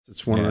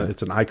It's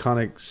it's an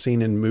iconic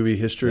scene in movie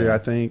history, I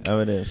think. Oh,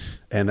 it is.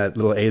 And that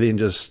little alien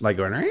just like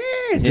going,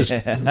 just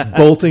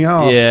bolting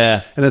off.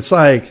 Yeah. And it's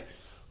like,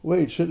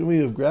 wait, shouldn't we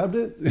have grabbed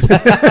it?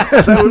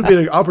 That would be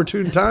an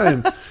opportune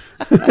time.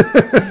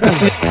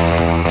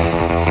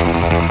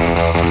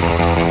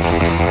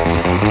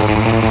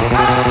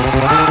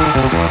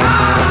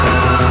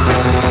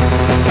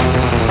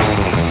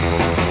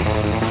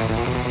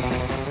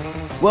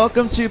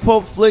 Welcome to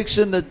Pulp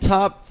Fliction, the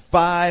top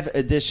 5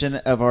 edition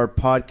of our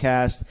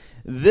podcast.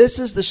 This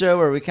is the show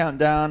where we count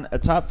down a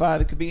top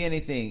 5. It could be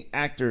anything: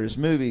 actors,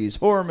 movies,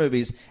 horror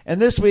movies.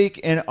 And this week,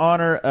 in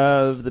honor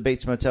of the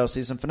Bates Motel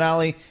season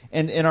finale,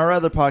 and in our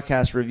other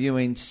podcast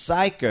reviewing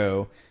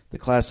Psycho, the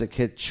classic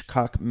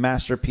Hitchcock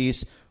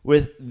masterpiece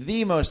with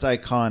the most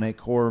iconic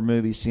horror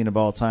movie scene of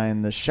all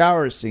time, the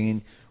shower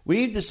scene,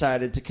 we've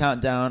decided to count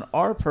down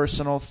our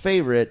personal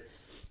favorite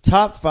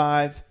top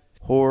 5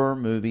 horror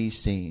movie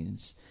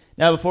scenes.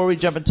 Now, before we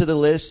jump into the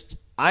list,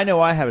 I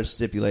know I have a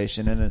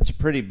stipulation, and it's a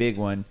pretty big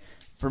one.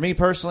 For me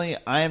personally,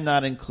 I am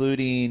not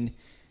including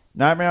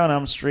Nightmare on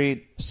Elm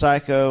Street,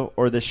 Psycho,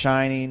 or The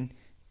Shining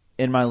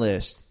in my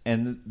list.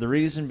 And the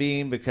reason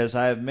being because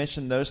I have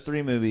mentioned those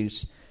 3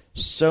 movies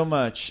so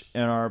much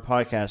in our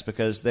podcast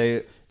because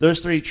those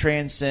 3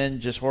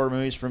 transcend just horror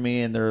movies for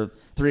me, and they're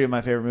 3 of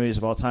my favorite movies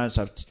of all time.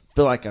 So I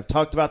feel like I've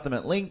talked about them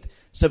at length.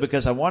 So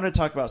because I want to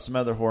talk about some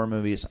other horror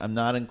movies, I'm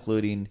not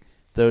including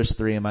those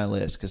 3 in my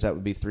list because that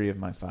would be 3 of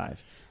my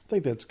 5. I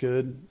think that's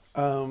good.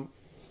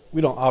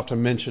 We don't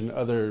often mention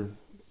other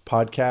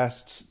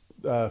podcasts.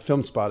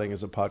 Film Spotting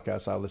is a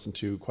podcast I listen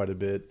to quite a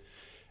bit,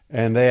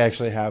 and they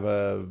actually have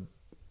a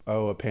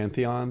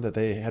pantheon that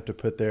they have to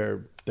put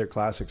their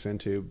classics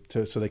into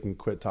so they can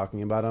quit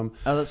talking about them.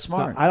 Oh, that's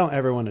smart. Now, I don't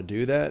ever want to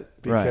do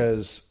that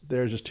because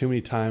there's just too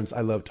many times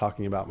I love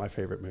talking about my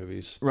favorite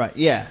movies. Right.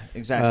 Yeah,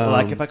 exactly.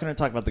 Like if I couldn't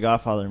talk about The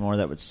Godfather anymore,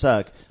 that would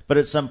suck. But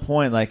at some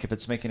point, like if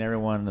it's making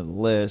everyone on the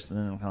list, and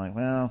then I'm kind of like,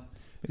 well,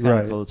 it's kind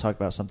of cool to talk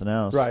about something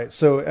else. Right.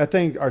 So I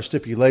think our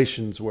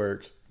stipulations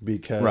work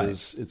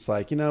because it's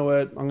like, you know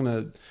what, I'm going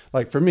to,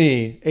 like for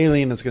me,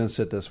 Alien is going to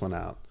sit this one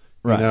out.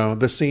 Right. You know,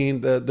 the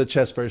scene, the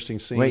chest bursting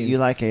scene. Wait, you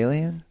like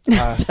Alien?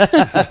 Har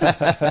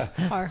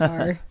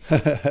har.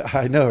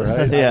 I know,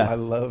 right? Yeah. I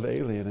love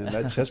Alien, and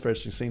that chest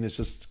bursting scene is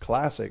just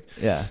classic.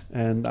 Yeah.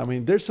 And I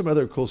mean, there's some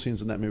other cool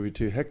scenes in that movie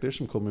too. Heck, there's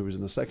some cool movies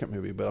in the second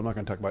movie, but I'm not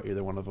going to talk about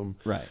either one of them.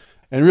 Right.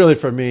 And really,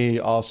 for me,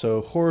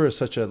 also, horror is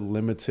such a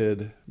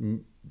limited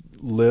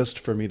list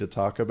for me to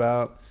talk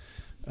about.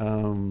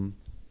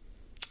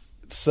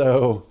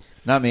 So.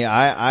 Not me.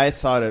 I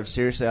thought of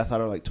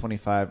like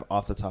 25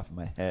 off the top of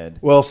my head.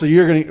 Well, so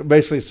you're going to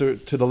basically, so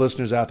to the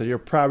listeners out there, you're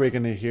probably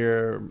going to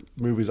hear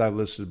movies I've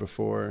listed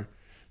before,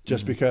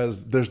 just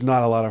because there's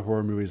not a lot of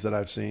horror movies that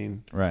I've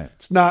seen. Right.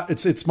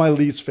 It's my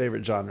least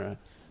favorite genre.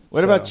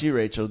 What about you,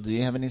 Rachel? Do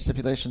you have any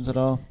stipulations at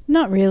all?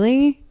 Not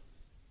really.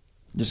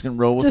 Just gonna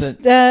roll with it.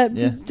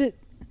 Yeah.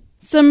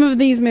 Some of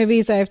these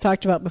movies I've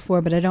talked about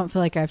before, but I don't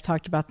feel like I've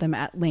talked about them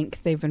at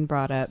length. They've been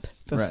brought up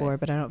before,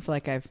 but I don't feel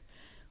like I've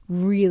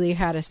really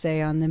had a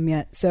say on them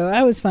yet, so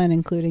I was fine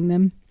including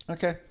them.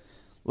 Okay,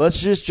 let's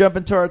just jump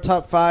into our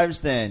top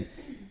 5s then.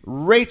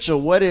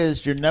 Rachel, what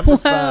is your number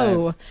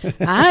 5?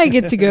 I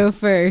get to go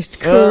first.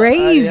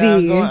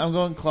 Crazy. I'm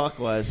going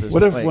clockwise.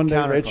 What if one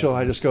day, Rachel,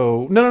 I just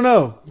go,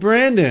 no,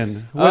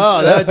 Brandon.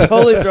 That would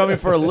totally throw me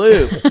for a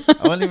loop.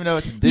 I wouldn't even know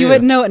what to do. You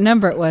wouldn't know what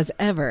number it was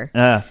ever.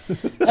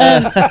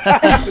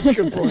 That's a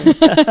good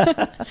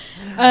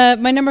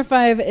point. My number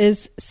 5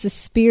 is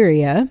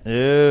Suspiria.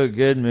 Oh,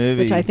 good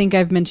movie. Which I think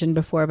I've mentioned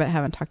before, but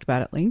haven't talked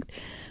about at length.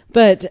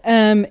 But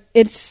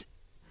it's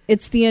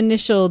the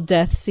initial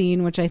death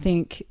scene, which I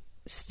think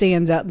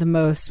stands out the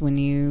most when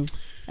you...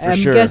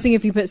 I'm guessing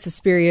if you put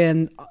Suspiria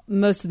in,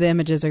 most of the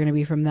images are going to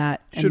be from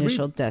that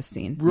initial death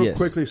scene. Real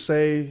quickly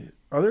say,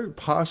 are there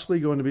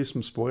possibly going to be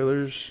some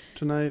spoilers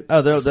tonight?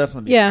 Oh, there'll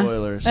definitely be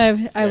spoilers.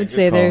 I would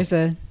say there's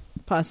a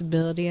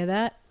possibility of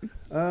that.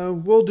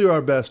 We'll do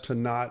our best to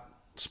not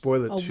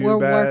spoil it too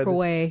bad.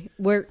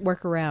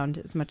 Work around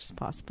as much as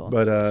possible.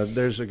 But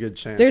there's a good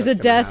chance. There's a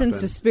death in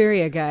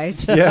Suspiria,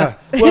 guys. Yeah.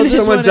 Well,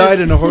 someone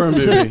died in a horror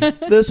movie.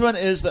 This one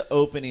is the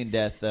opening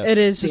death, though. It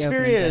is.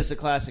 Suspiria is a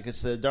classic.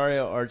 It's the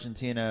Dario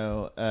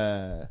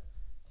Argentino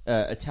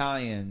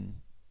Italian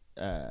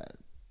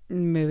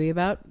movie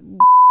about.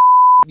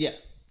 Yeah.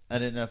 I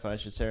didn't know if I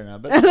should say it or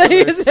not. But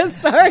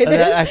sorry,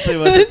 that actually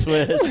was a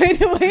twist.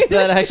 Wait,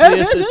 that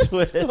actually is a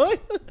twist.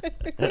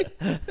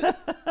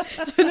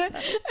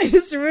 I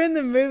just ruined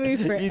the movie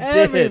for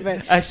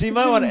everybody. Actually, you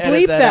might want to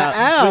edit that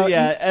out. But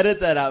yeah, edit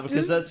that out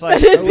because that's like...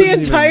 That is the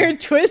entire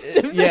twist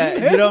of the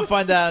movie. You don't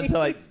find that until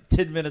like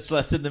 10 minutes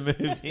left in the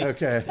movie.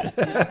 Okay.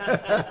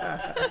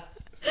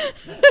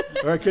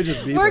 Or I could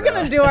just be. We're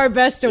going to do our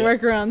best to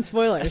work around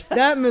spoilers.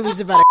 That movie's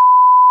about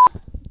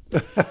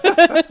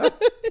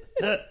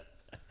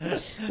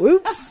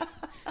Whoops.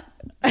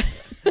 All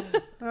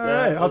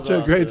right, off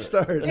to a great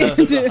start.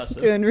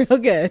 Doing real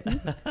good.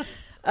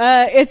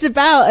 It's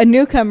about a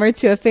newcomer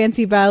to a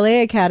fancy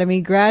ballet academy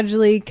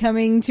gradually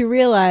coming to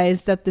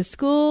realize that the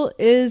school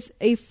is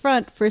a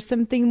front for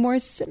something more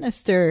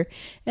sinister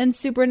and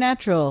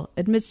supernatural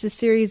amidst a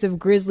series of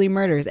grisly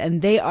murders.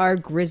 And they are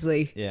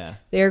grisly. Yeah.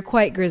 They are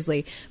quite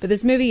grisly. But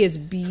this movie is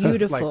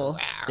beautiful.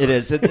 It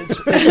is. It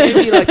may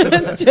be like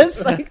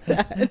just like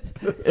that.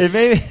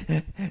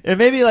 It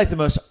may be like the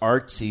most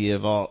artsy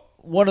of all.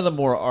 One of the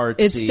more artsy.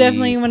 It's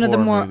definitely one of the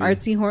more movie.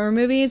 artsy horror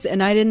movies,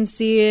 and I didn't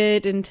see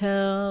it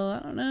until, I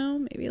don't know,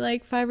 maybe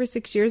like 5 or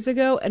 6 years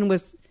ago, and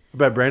was... I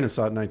bet Brandon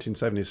saw it in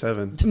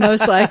 1977.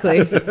 Most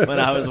likely.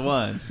 When I was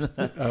 1.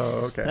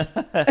 Oh, okay.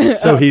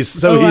 So he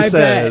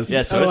says.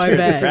 Yeah, so it scared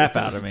the crap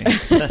out of me.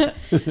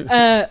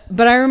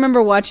 But I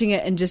remember watching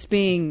it and just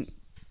being,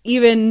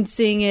 even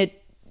seeing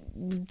it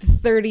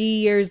 30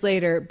 years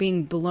later,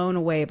 being blown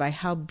away by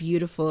how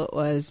beautiful it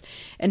was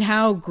and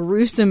how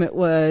gruesome it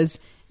was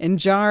and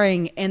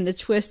jarring, and the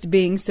twist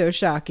being so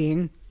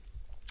shocking.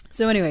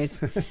 So anyways,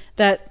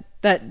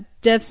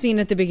 that death scene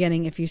at the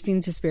beginning, if you've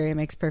seen Suspiria,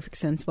 makes perfect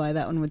sense why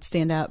that one would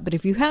stand out. But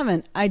if you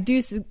haven't, I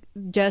do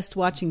suggest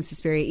watching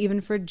Suspiria,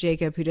 even for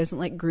Jacob, who doesn't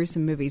like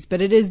gruesome movies.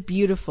 But it is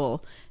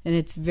beautiful, and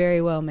it's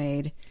very well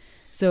made.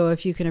 So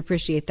if you can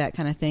appreciate that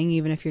kind of thing,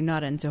 even if you're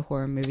not into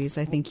horror movies,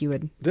 I think you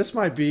would. This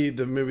might be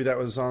the movie that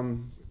was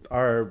on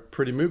our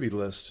pretty movie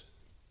list.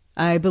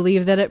 I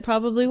believe that it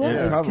probably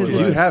was, because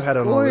it's have had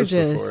it on the list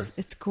gorgeous. before.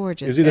 It's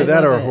gorgeous. It's either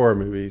that or horror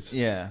movies.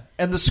 Yeah,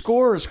 and the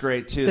score is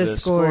great too. The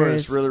score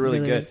is really,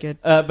 really really good.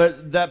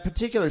 But that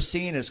particular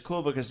scene is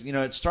cool because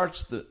it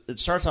starts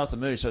off the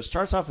movie, so it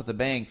starts off with a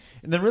bang,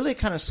 and then really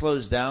kind of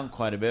slows down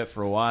quite a bit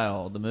for a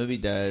while. The movie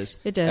does.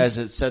 It does, as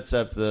it sets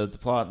up the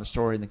plot and the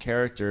story and the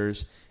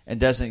characters, and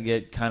doesn't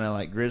get kind of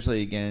like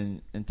grisly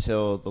again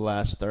until the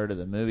last third of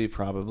the movie,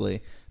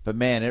 probably. But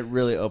man, it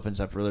really opens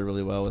up really,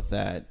 really well with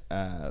that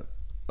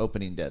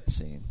opening death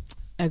scene.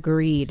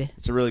 Agreed.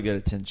 It's a really good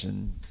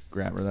attention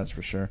grabber, that's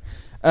for sure.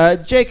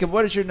 Jacob,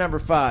 what is your number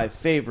 5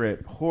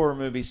 favorite horror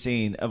movie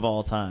scene of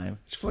all time?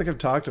 I feel like I've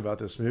talked about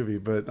this movie,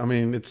 but I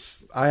mean,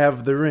 I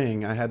have The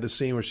Ring. I had the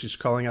scene where she's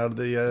crawling out of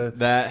the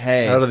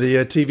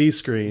TV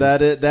screen.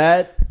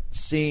 That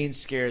scene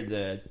scared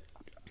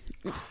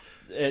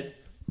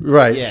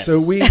right. Yes.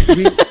 So we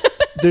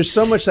there's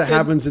so much that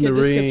happens in The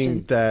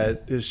Ring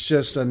that is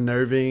just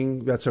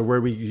unnerving. That's a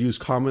word we use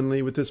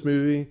commonly with this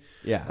movie.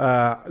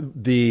 Yeah.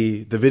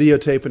 The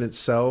videotape in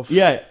itself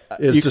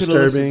is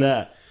disturbing. To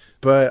that.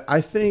 But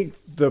I think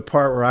the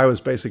part where I was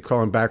basically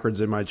crawling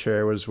backwards in my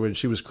chair was when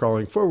she was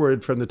crawling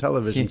forward from the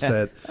television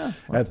set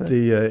at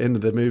the end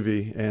of the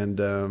movie.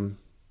 And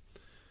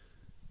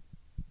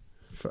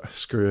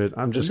screw it.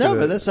 I'm just no,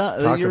 but that's not.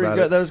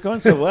 That was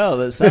going so well.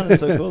 That sounded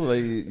so cool the way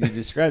you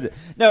described it.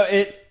 No,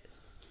 it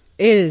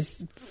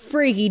is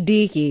freaky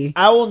deaky.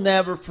 I will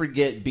never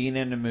forget being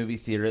in a movie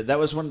theater. That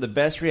was one of the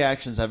best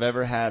reactions I've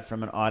ever had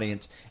from an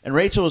audience. And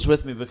Rachel was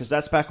with me because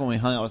that's back when we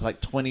hung out with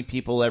like 20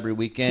 people every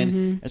weekend.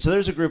 Mm-hmm. And so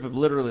there's a group of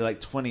literally like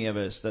 20 of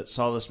us that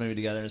saw this movie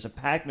together. It's a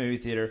packed movie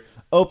theater,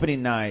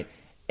 opening night.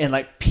 And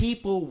like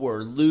people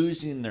were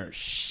losing their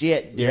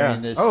shit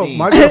during this scene.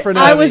 My girlfriend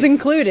I was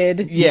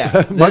included.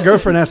 Yeah. My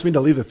girlfriend asked me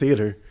to leave the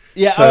theater.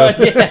 Yeah. So.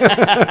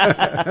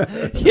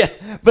 Yeah.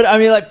 But I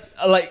mean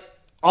like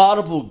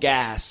audible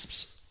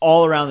gasps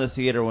all around the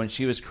theater when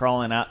she was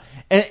crawling out.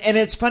 And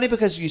it's funny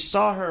because you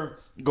saw her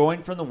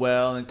going from the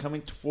well and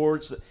coming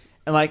towards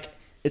and like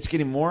it's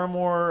getting more and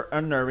more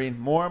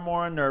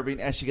unnerving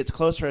as she gets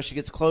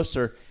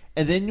closer.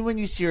 And then when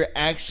you see her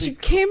actually... She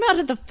came out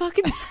of the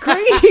fucking screen.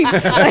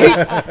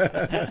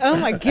 Oh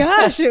my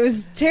gosh, it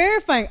was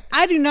terrifying.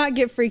 I do not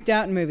get freaked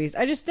out in movies.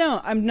 I just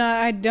don't.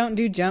 I don't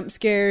do jump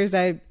scares.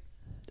 You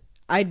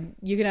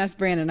can ask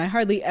Brandon. I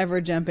hardly ever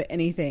jump at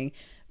anything.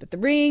 But The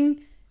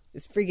Ring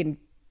is freaking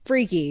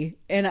freaky.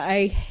 And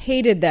I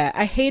hated that.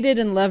 I hated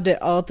and loved it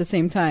all at the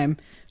same time.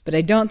 But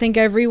I don't think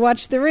I've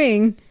rewatched The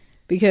Ring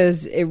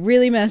because it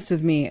really messed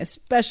with me,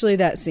 especially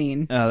that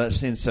scene. Oh, that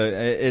scene. So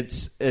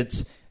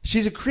it's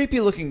she's a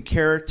creepy looking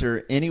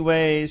character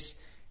anyways,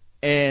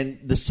 and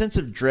the sense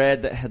of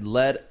dread that had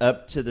led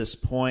up to this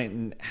point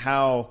and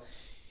how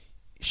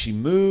she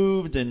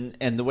moved and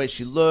the way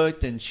she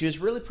looked, and she was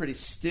really pretty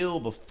still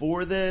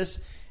before this,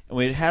 and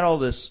we had all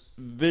this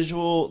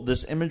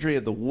this imagery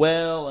of the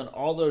well and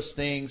all those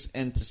things,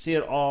 and to see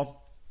it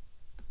all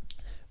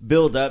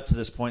build up to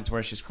this point to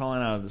where she's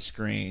crawling out of the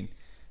screen.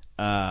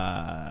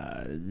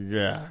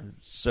 Yeah,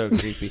 so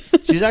creepy.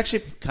 She's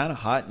actually kind of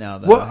hot now,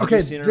 though. Well, okay,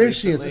 there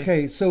she is.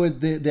 Okay, so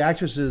the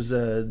actress is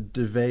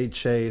DeVay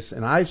Chase,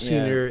 and I've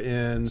seen her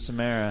in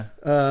Samara.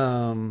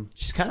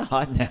 She's kind of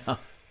hot now.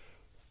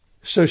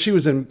 So she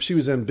was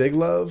in Big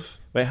Love.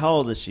 Wait, how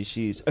old is she?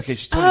 She's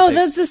 26. Oh,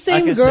 that's the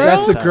same girl.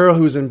 That's the girl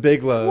who's in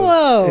Big Love.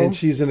 Whoa! And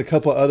she's in a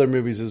couple other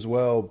movies as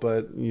well.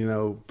 But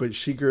but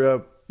she grew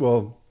up.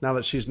 Well, now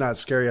that she's not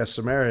Scary as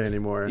Samara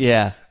anymore,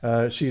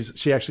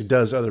 she actually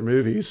does other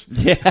movies.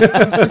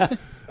 Yeah,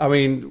 I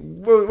mean,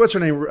 what's her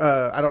name?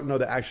 I don't know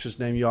the actress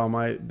name. Y'all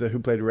might who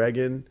played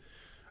Regan.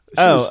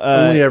 She was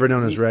only ever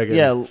known as Regan.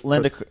 Yeah,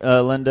 Linda.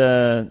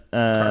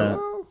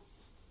 Carlo?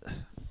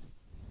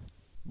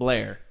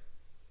 Blair.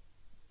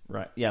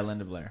 Right. Yeah,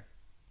 Linda Blair.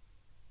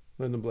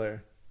 Linda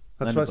Blair.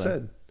 That's Linda what Blair. I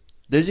said.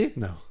 Did you?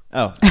 No.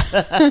 Oh.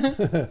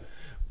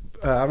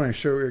 I'm not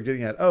sure what we were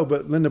getting at. Oh,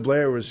 but Linda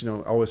Blair was,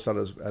 always thought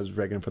as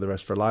Reagan for the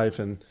rest of her life.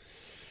 And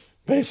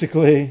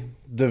basically,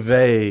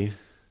 DeVay,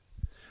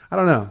 I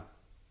don't know.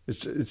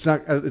 It's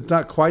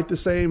not quite the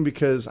same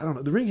because, I don't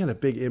know, The Ring had a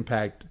big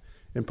impact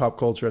in pop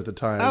culture at the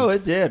time. Oh,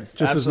 it did.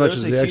 Just as much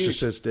as The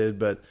Exorcist did.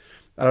 But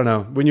I don't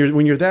know. When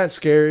you're that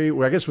scary,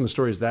 well, I guess when the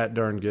story is that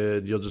darn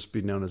good, you'll just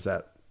be known as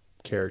that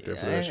character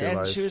for the rest of your life.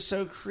 And she was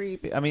so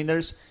creepy. I mean,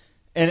 there's...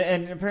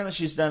 And apparently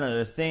she's done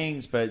other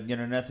things, but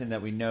nothing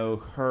that we know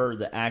her,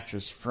 the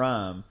actress,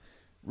 from.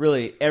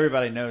 Really,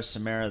 everybody knows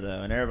Samara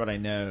though, and everybody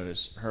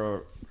knows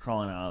her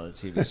crawling out of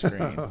the TV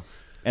screen,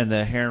 and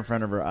the hair in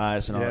front of her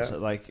eyes, and all that.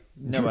 Like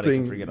nobody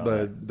can forget all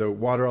that. The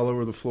water all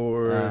over the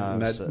floor,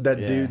 and that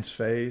dude's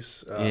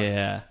face.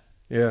 Yeah,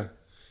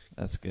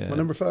 that's good. My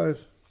number 5.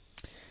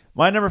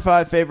 My number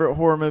 5 favorite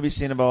horror movie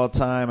scene of all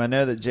time. I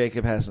know that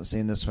Jacob hasn't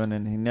seen this one,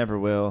 and he never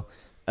will.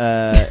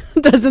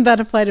 Doesn't that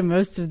apply to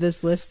most of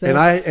this list though?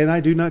 And I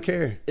do not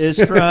care. Is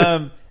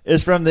from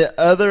the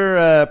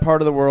other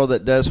part of the world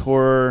that does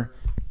horror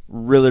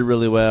really,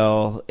 really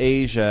well,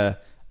 Asia.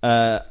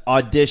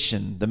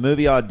 Audition, the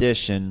movie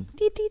Audition.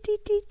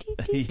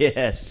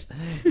 Yes.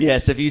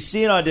 If you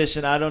see an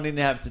Audition, I don't even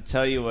have to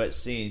tell you what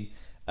scene.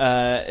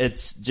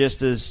 It's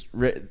just as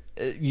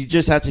you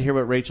just have to hear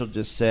what Rachel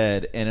just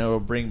said, and it'll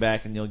bring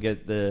back, and you'll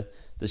get the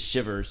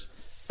shivers.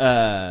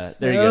 There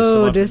you go. It's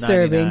the one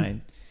disturbing. From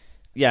 99.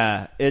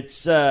 Yeah,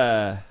 it's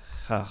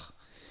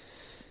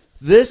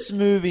this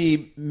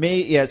movie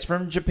it's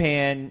from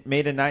Japan,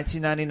 made in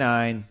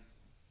 1999.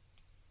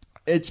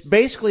 It's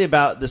basically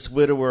about this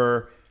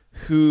widower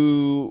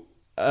who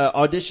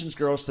auditions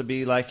girls to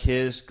be like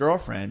his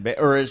girlfriend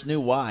or his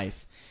new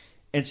wife.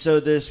 And so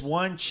this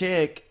one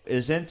chick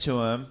is into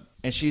him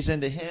and she's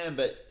into him,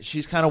 but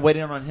she's kind of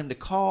waiting on him to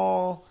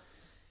call.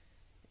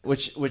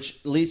 Which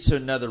leads to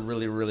another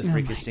really, really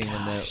freaky scene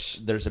when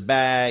there's a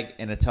bag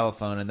and a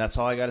telephone, and that's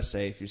all I got to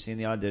say. If you've seen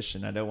the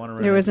Audition, I don't want to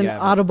ruin it. There was an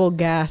audible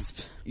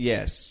gasp.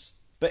 Yes.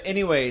 But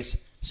anyways,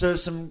 so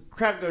some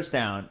crap goes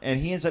down, and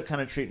he ends up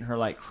kind of treating her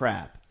like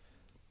crap.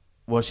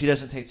 Well, she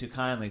doesn't take too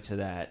kindly to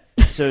that.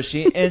 So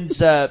she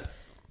ends up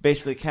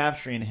basically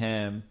capturing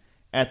him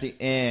at the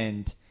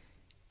end.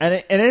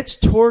 And it's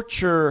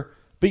torture...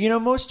 But,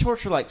 most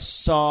torture like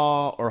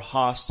Saw or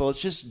Hostel,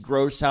 it's just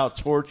gross out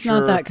torture. It's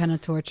not that kind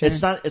of torture.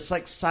 It's not. It's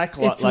like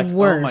psychological. It's like,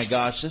 worse. Oh my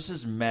gosh, this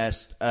is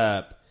messed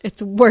up.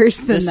 It's worse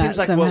than this that seems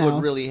like somehow. what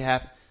would really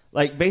happen.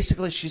 Like,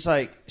 basically, she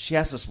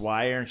has this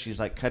wire, and she's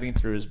like cutting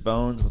through his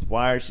bones with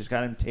wires. She's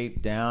got him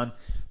taped down.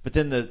 But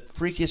then the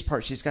freakiest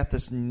part, she's got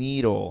this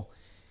needle,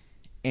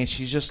 and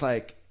she's just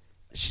like,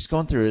 she's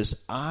going through his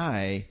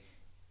eye,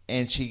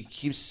 and she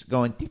keeps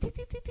going.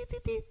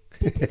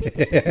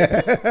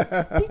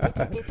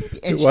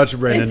 Watch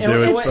Brandon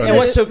do it. And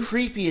what's so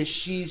creepy is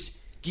she's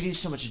getting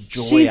so much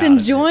joy. She's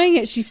enjoying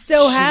it. She's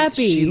so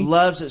happy. She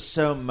loves it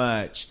so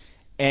much.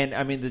 And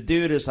I mean, the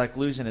dude is like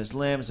losing his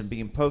limbs and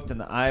being poked in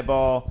the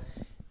eyeball.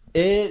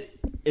 It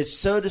is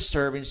so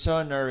disturbing, so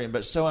unnerving,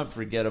 but so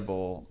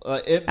unforgettable.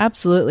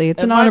 Absolutely,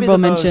 it's an honorable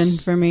mention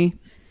for me.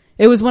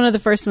 It was one of the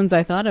first ones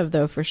I thought of,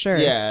 though, for sure.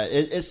 Yeah,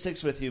 it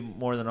sticks with you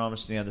more than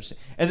almost any other scene.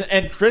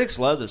 And critics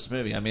love this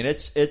movie. I mean,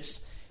 it's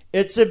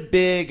a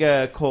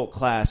big cult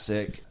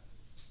classic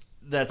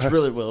that's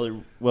really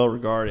well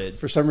regarded.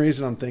 For some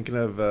reason, I'm thinking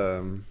of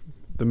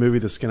the movie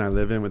The Skin I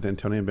Live In with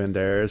Antonio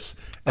Banderas.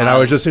 And I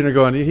was just sitting there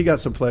going, he got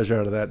some pleasure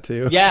out of that,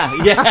 too. Yeah,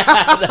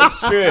 that's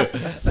true.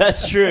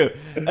 That's true.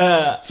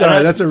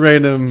 Sorry, that's a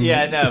random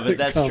Yeah, no, but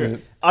that's comment.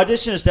 true.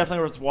 Audition is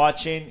definitely worth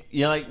watching.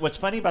 Like what's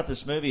funny about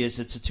this movie is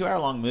it's a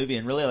 2-hour-long movie,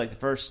 and really like the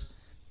first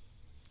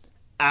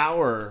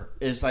hour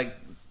is like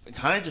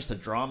kind of just a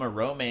drama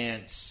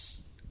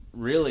romance,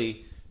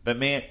 really. But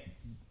man,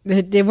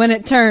 when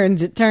it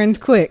turns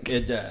quick.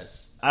 It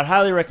does. I'd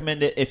highly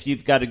recommend it if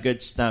you've got a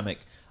good stomach.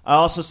 I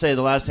also say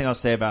the last thing I'll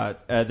say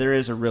about there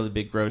is a really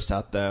big gross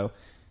out though.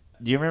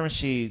 Do you remember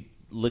she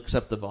licks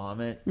up the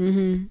vomit?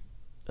 Mm-hmm.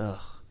 Ugh.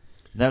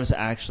 That was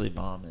actually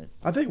vomit.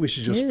 I think we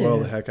should just spoil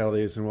the heck out of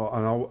these, and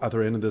at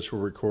the end of this,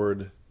 we'll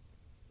record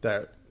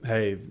that.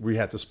 Hey, we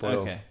have to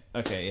spoil.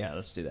 Okay, yeah,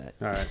 let's do that.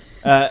 All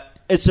right.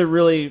 It's a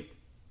really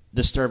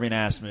disturbing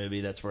ass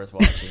movie that's worth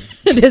watching.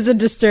 It is a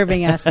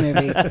disturbing ass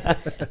movie.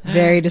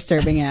 Very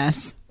disturbing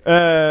ass.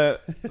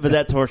 But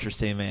that torture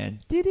scene,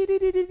 man.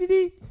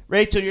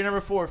 Rachel, your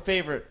number 4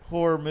 favorite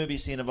horror movie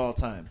scene of all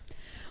time.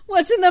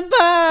 What's in the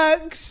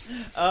box?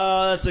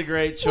 Oh, that's a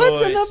great choice.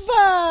 What's in the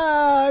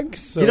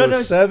box? So you don't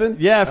know 7?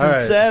 Yeah, from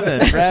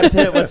 7. Brad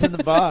Pitt, What's in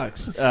the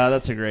Box?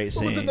 That's a great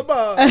scene. What's in the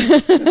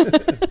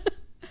box?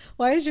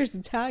 Why is yours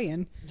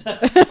Italian?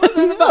 What's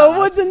in the box?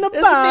 What's in the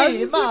It's box?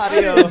 me,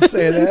 Mario.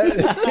 Say that.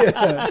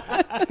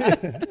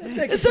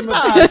 Yeah. It's a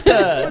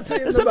pasta.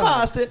 It's a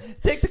pasta.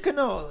 Take the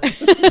cannoli.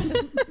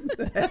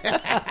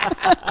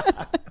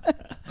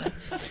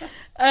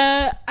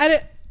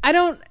 I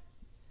don't.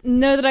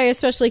 know that I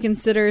especially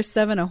consider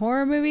Seven a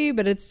horror movie,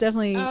 but it's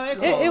definitely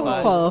it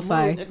will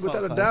qualify.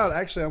 Without a doubt.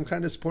 Actually, I'm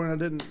kind of disappointed I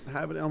didn't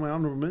have it on my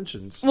honorable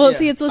mentions. Well,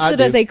 see, it's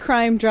listed as a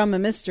crime drama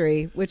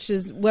mystery, which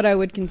is what I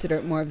would consider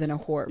it more than a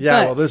horror.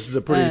 Yeah, but, well, this is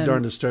a pretty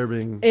darn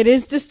disturbing. It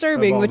is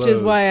disturbing, which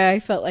is why I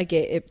felt like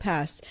it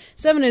passed.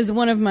 Seven is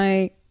one of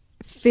my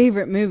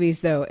favorite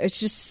movies, though. It's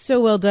just so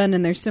well done,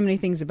 and there's so many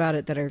things about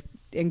it that are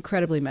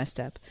incredibly messed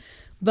up.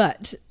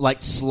 But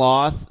like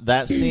Sloth,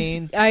 that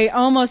scene. I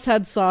almost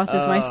had Sloth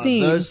as my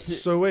scene.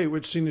 So wait,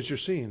 which scene is your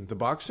scene? The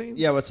box scene?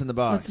 Yeah, what's in the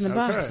box? What's in the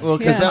box? Well,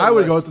 because I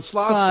would go with the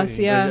Sloth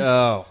scene. Yeah.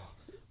 Oh.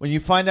 When you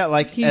find out,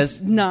 like,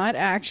 he's not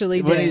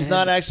actually dead. When he's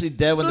not actually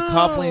dead, when the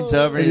cop leans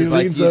over and he's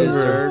like, you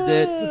deserved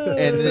it.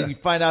 And then you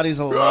find out he's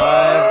alive.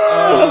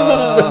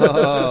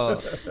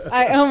 Oh.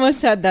 I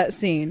almost had that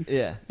scene.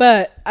 Yeah.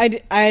 But I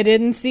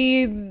didn't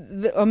see,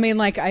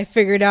 I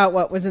figured out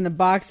what was in the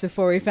box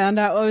before we found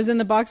out what was in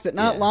the box, but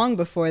not long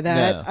before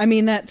that. No. I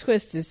mean, that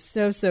twist is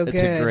so good.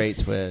 It's a great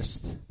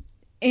twist.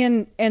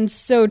 And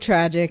so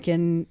tragic,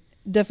 and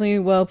definitely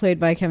well played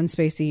by Kevin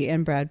Spacey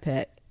and Brad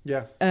Pitt.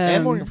 Yeah.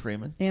 And Morgan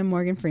Freeman. And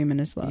Morgan Freeman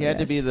as well. He had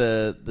to be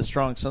the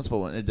strong,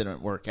 sensible one. It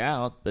didn't work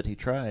out, but he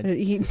tried.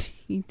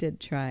 He did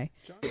try.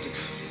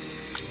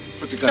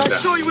 Put the gun down. I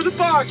saw you with the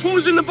box. What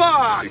was in the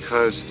box?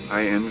 Because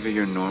I envy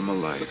your normal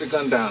life. Put the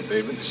gun down,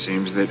 David. It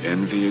seems that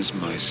envy is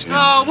my sin.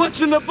 No,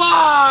 what's in the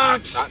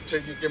box? Not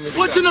till you give me the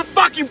what's gun. In the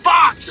fucking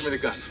box? Give me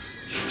the gun.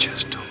 He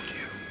just told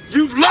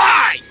you. You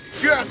lie!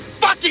 You're a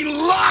fucking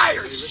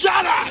liar!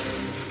 Shut up!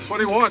 That's what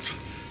he wants.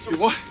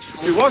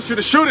 He wants you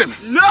to shoot him.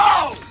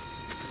 No!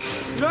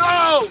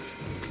 No!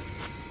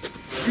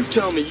 You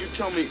tell me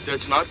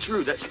that's not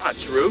true. That's not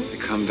true.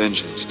 Become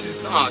vengeance,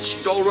 David. No,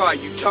 she's all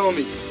right. You tell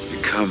me.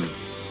 Become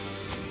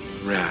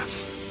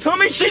wrath. Tell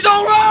me she's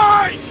all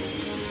right!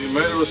 She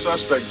made her a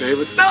suspect,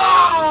 David.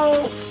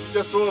 No!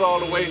 Just throw it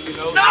all away, you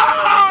know.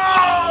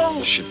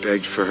 No! She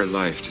begged for her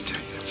life,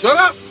 Detective. Shut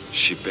up!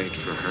 She begged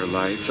for her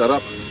life. Shut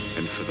up.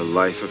 And for the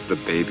life of the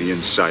baby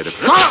inside of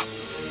her. Shut up!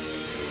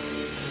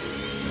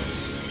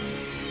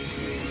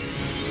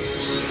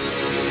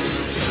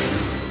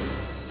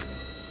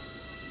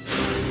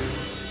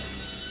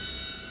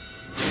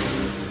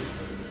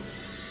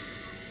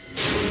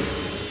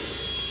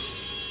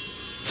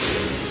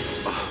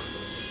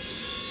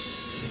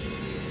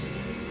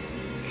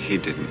 He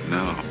didn't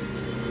know.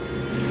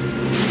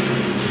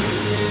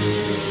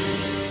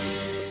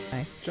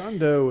 John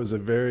Doe was a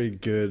very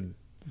good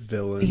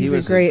villain. He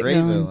was a great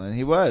villain.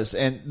 He was,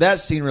 and that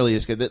scene really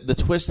is good. The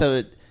twist of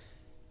it,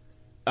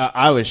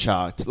 I was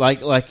shocked. Like,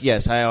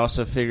 yes, I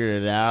also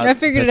figured it out. I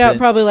figured it out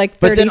probably like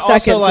 30 seconds before. But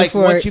then also, like,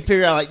 once you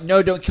figure out, like,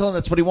 no, don't kill him.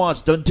 That's what he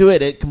wants. Don't do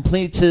it. It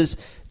completes his.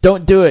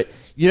 Don't do it.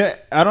 You know,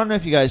 I don't know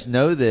if you guys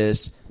know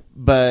this,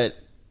 but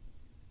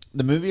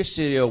the movie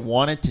studio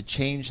wanted to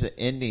change the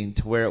ending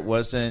to where it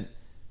wasn't.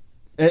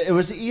 It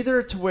was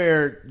either to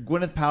where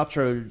Gwyneth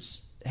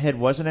Paltrow's head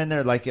wasn't in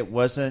there, like it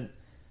wasn't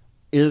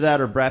either that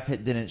or Brad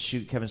Pitt didn't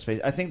shoot Kevin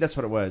Spacey. I think that's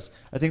what it was.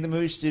 I think the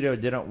movie studio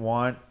didn't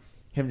want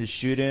him to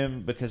shoot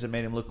him because it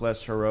made him look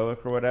less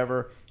heroic or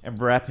whatever, and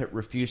Brad Pitt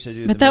refused to do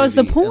the movie. But that was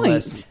the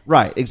point.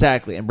 Right,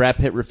 exactly. And Brad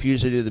Pitt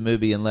refused to do the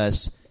movie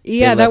unless...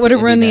 Yeah, that would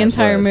have ruined the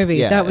entire movie.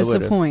 Yeah, that was the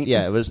point.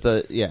 Yeah, it was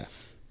the... Yeah.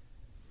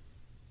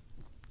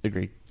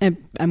 Agreed.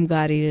 I'm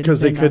glad he didn't. Because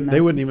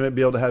they wouldn't even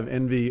be able to have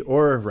envy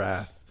or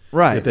wrath.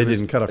 Right. If they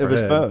didn't cut off her head.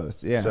 It was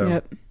both, yeah. So.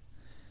 Yep.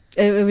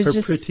 It was her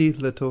just pretty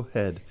little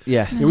head.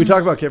 Yeah. And we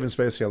talk about Kevin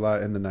Spacey a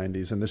lot in the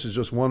 90s, and this is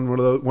just one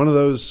of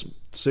those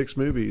 6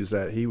 movies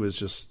that he was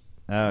just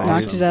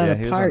knocked it out of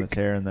the park. He was on the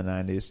tear in the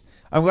 90s.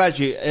 I'm glad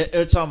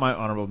it's on my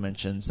honorable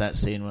mentions. That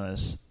scene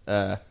was,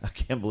 I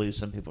can't believe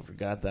some people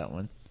forgot that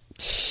one.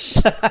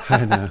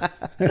 I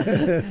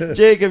know.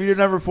 Jacob, your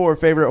number 4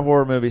 favorite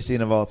horror movie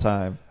scene of all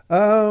time.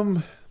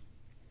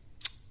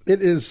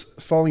 It is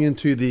falling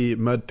into the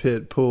mud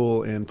pit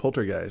pool in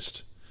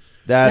Poltergeist.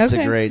 That's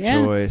a great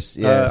choice.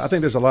 Yes. I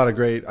think there's a lot of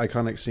great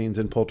iconic scenes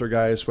in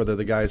Poltergeist, whether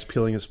the guy's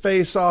peeling his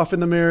face off in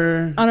the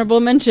mirror. Honorable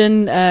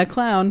mention,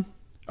 clown.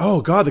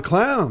 Oh, God, the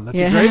clown. That's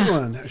a great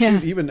one.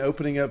 Yeah. Even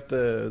opening up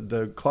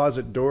the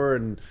closet door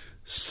and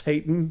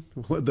Satan,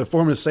 the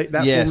form of Satan,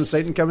 form of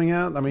Satan coming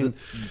out. I mean,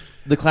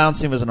 the clown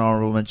scene was an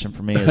honorable mention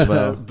for me as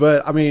well.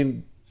 But, I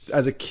mean,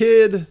 as a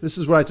kid, this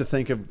is what I like to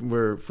think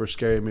of for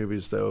scary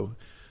movies, though.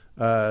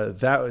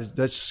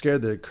 That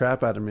scared the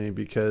crap out of me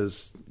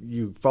because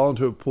you fall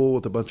into a pool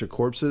with a bunch of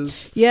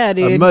corpses. Yeah,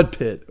 dude. A mud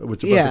pit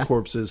with a bunch of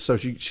corpses. So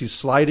she's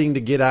sliding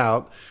to get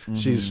out. Mm-hmm.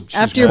 She's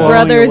after your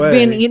brother's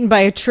being eaten by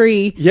a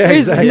tree. Yeah,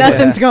 exactly.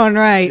 Nothing's going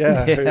right.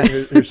 Yeah,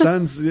 her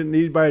son's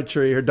eaten by a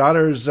tree. Her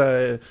daughter's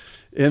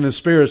in the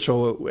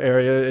spiritual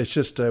area. It's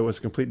just was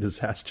a complete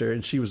disaster,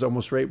 and she was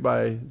almost raped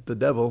by the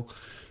devil.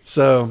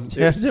 So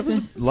it was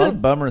a lot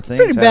of bummer things.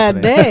 Pretty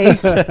bad day.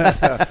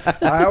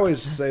 I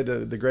always say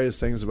the greatest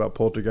things about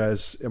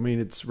Poltergeist. I mean,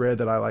 it's rare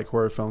that I like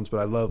horror films, but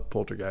I love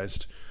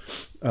Poltergeist.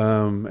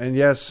 And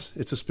yes,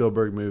 it's a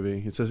Spielberg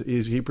movie.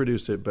 He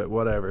produced it, but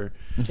whatever.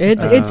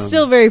 It's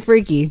still very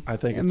freaky. I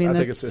think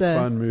it's a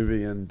fun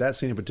movie, and that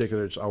scene in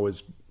particular has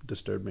always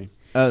disturbed me.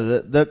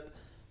 The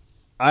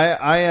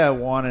I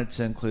wanted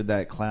to include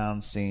that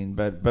clown scene,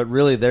 but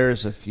really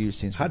there's a few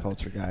scenes from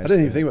Poltergeist. I didn't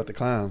even think about the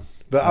clown.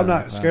 But I'm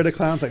not scared of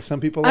clowns like some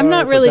people I'm are.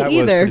 not really but that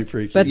either. Was pretty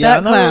freaky. But Yeah,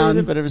 that clown,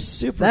 either, but it was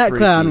super that freaky.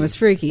 clown was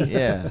freaky.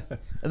 Yeah.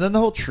 And then the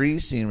whole tree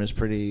scene was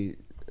pretty...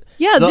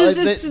 Yeah,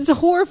 it's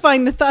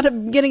horrifying, the thought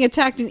of getting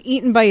attacked and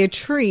eaten by a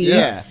tree.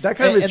 Yeah. That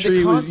kind of a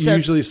tree concept, we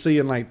usually see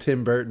in like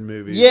Tim Burton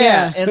movies.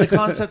 Yeah, and the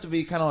concept would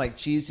be kind of like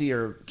cheesy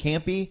or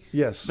campy.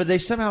 Yes. But they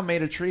somehow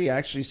made a tree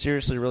actually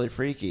seriously really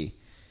freaky.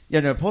 Yeah,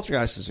 no,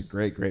 Poltergeist is a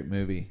great, great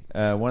movie.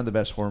 One of the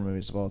best horror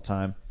movies of all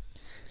time.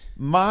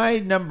 My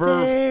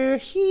number... They're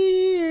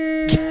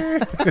here.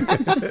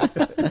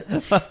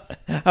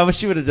 I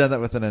wish you would have done that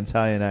with an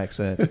Italian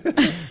accent.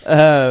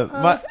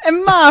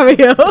 And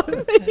Mario.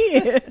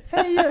 Hey,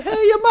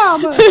 your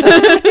mama.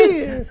 They're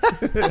here.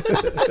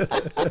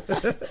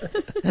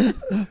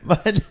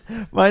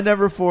 My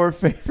number 4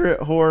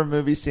 favorite horror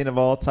movie scene of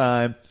all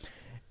time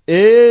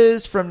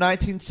is from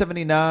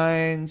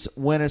 1979's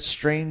When a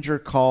Stranger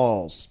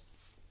Calls.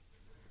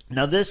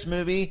 Now, this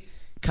movie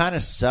kind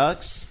of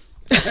sucks,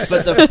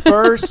 but the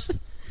first...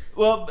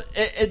 Well,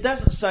 it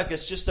doesn't suck.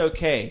 It's just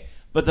okay.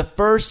 But the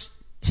first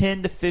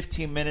 10 to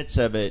 15 minutes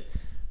of it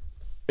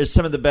is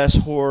some of the best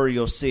horror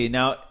you'll see.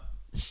 Now,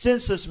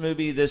 since this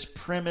movie, this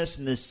premise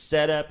and this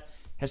setup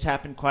has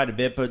happened quite a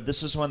bit, but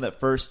this is one that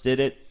first did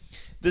it.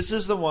 This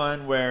is the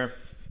one where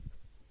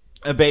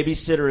a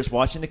babysitter is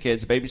watching the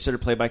kids, a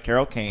babysitter played by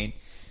Carol Kane.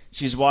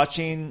 She's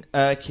watching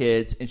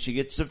kids, and she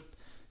gets a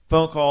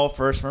phone call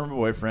first from her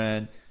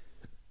boyfriend.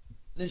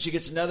 Then she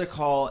gets another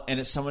call, and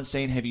it's someone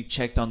saying, "Have you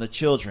checked on the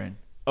children?"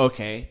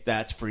 Okay,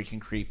 that's freaking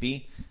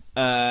creepy.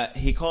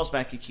 He calls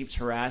back. He keeps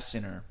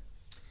harassing her,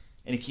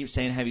 and he keeps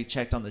saying, "Have you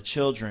checked on the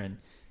children?"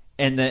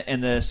 And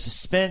the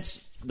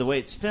suspense, the way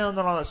it's filmed,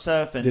 and all that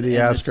stuff. And did he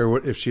ask her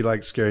if she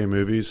likes scary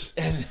movies?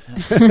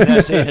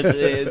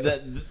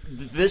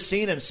 This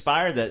scene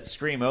inspired that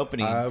Scream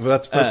opening. Well,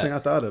 that's the first thing I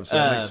thought of, so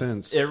that makes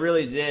sense. It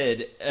really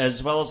did,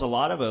 as well as a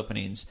lot of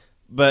openings.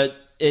 But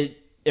it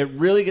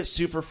really gets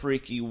super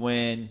freaky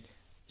when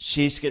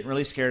she's getting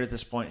really scared at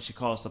this point. She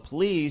calls the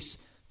police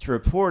to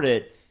report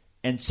it,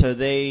 and so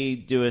they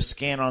do a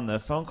scan on the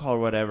phone call or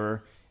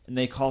whatever, and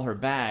they call her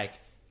back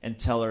and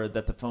tell her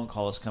that the phone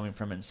call is coming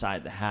from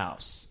inside the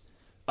house.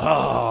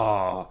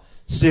 Oh,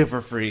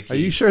 super freaky. Are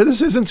you sure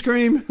this isn't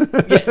Scream? Yeah,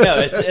 no,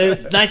 it's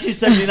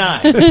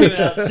 1979. It came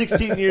out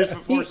 16 years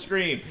before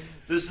Scream.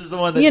 This is the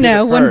one that did it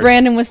first. When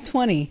Brandon was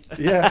 20.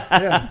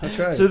 Yeah, that's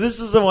right. So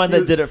this is the one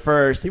that did it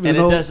first, and it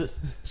does it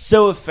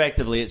so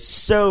effectively. It's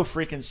so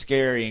freaking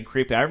scary and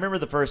creepy. I remember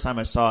the first time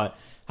I saw it,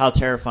 how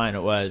terrifying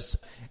it was.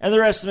 And the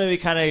rest of the movie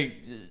kind of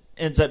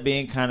ends up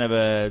being kind of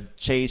a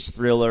chase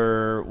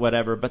thriller,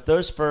 whatever. But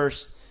those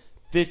first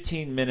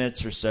 15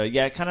 minutes or so,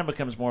 yeah, it kind of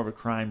becomes more of a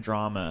crime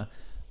drama.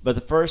 But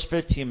the first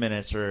 15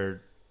 minutes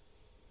are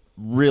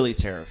really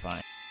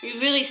terrifying. You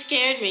really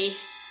scared me. If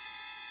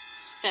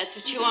that's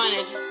what you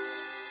wanted.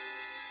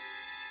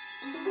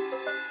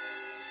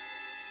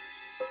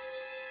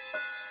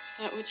 Is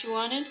that what you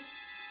wanted?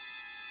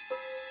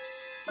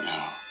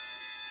 No.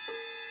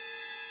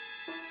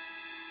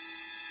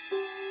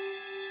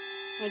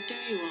 What do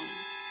you want?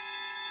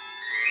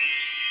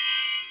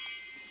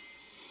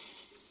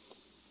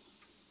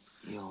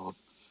 Your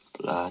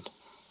blood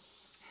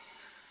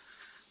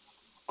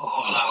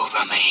all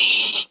over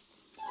me.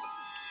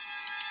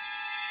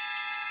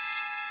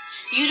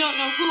 You don't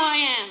know who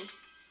I am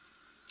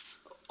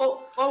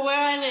or where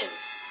I live.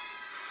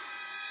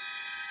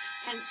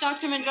 And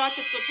Dr.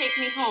 Mandrakis will take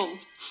me home.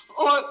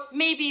 Or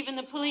maybe even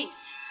the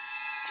police.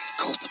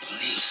 Call the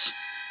police.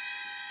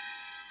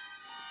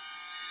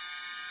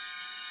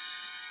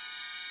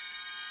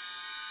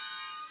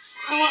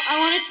 I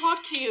want to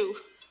talk to you.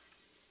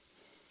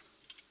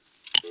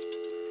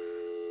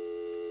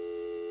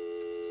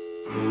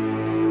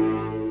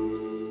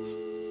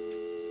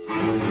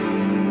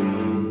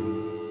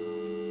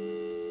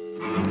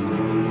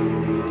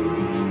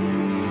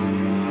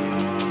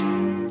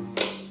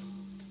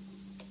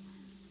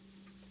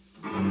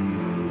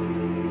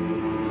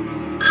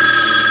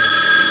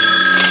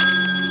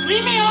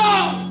 Leave me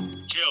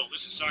alone! Jill,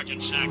 this is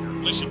Sergeant Sacker.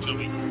 Listen to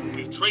me.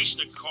 We've traced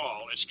the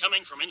call. It's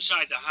coming from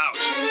inside the house.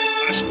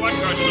 Our squad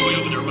car's on the way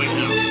over there right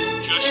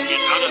now. Just get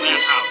out of that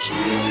house.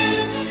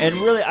 And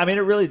really, I mean,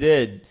 it really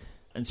did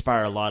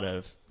inspire a lot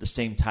of the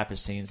same type of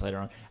scenes later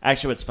on.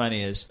 Actually, what's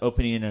funny is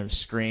opening of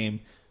Scream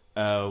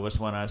was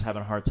one I was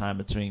having a hard time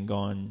between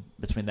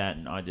that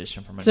and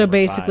Audition for my So number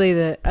basically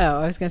 5.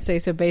 I was going to say,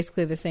 so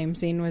basically the same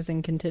scene was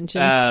in contention.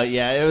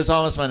 Yeah, it was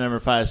almost my number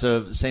 5, so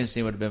the same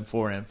scene would have been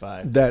 4 and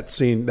 5.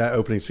 That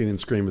opening scene in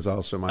Scream is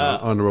also my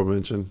honorable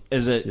mention.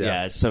 Is it?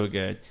 Yeah, it's so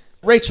good.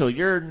 Rachel,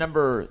 your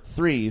number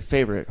 3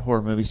 favorite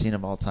horror movie scene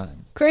of all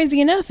time.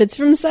 Crazy enough, it's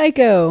from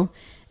Psycho.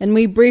 And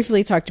we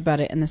briefly talked about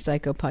it in the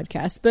Psycho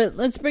podcast, but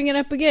let's bring it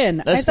up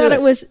again. I thought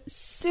it was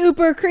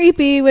super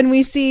creepy when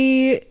we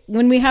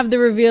have the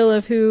reveal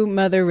of who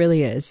Mother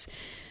really is,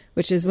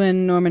 which is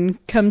when Norman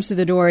comes to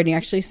the door and you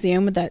actually see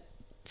him with that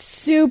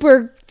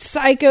super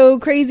psycho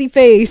crazy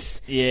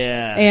face.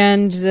 Yeah.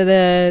 And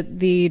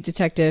the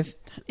detective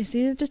Is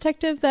he the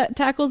detective that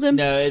tackles him?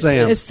 No, it's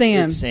Sam. It's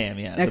Sam. It's Sam,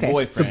 yeah. Okay. The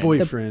boyfriend. The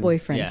boyfriend. The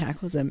boyfriend Yeah.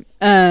 tackles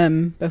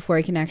him before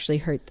he can actually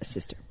hurt the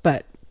sister.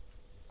 But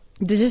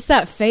just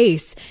that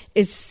face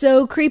is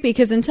so creepy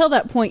because until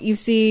that point you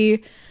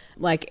see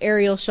like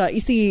aerial shot. You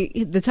see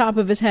the top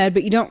of his head,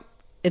 but you don't.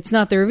 It's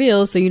not the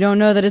reveal, so you don't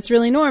know that it's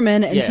really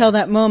Norman until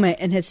that moment,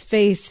 and his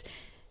face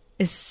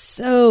is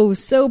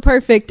so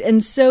perfect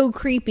and so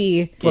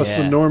creepy. Plus,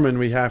 the Norman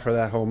we have for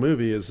that whole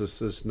movie is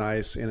this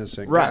nice,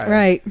 innocent guy.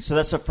 Right. So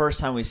that's the first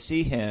time we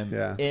see him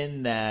Yeah.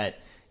 in that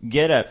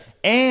getup.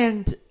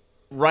 And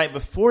right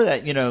before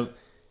that,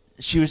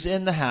 she was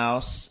in the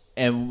house,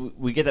 and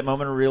we get that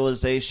moment of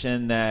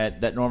realization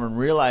that Norman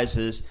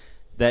realizes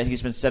that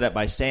he's been set up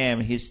by Sam.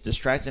 He's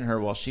distracting her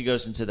while she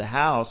goes into the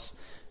house.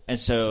 And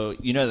so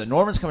that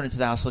Norman's coming into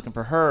the house looking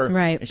for her.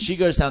 Right. And she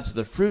goes down to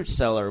the fruit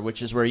cellar,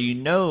 which is where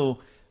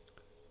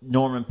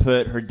Norman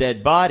put her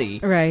dead body.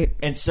 Right.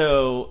 And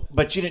so,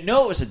 but you didn't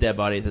know it was a dead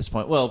body at this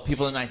point. Well,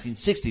 people in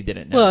 1960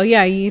 didn't know. Well,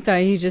 yeah, you thought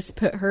he just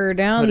put her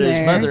down Put his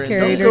there, mother in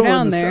carried the- her Don't go in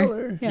down the there.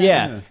 cellar.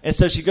 Yeah. And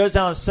so she goes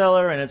down the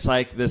cellar, and it's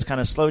like this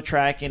kind of slow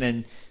tracking,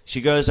 and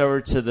she goes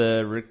over to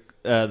the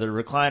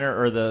recliner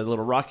or the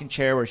little rocking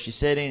chair where she's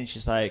sitting, and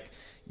she's like,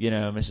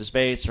 Mrs.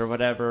 Bates or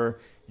whatever.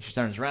 And she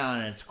turns around,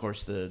 and it's, of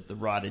course, the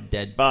rotted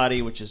dead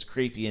body, which is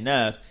creepy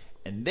enough.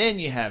 And then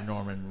you have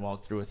Norman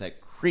walk through with that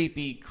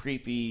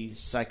creepy,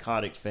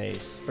 psychotic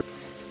face.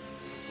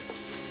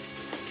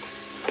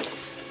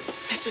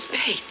 Mrs.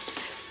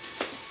 Bates.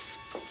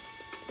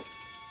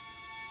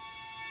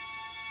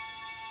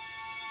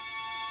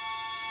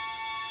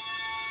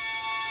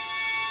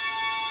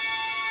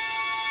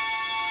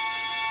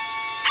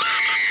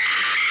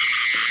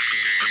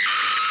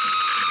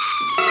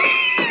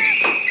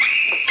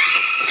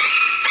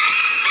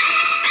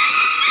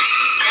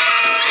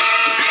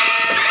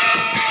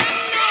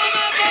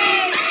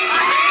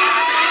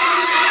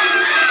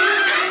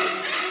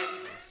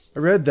 I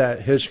read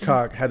that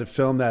Hitchcock had to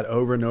film that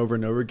over and over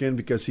and over again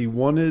because he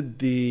wanted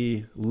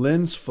the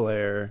lens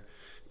flare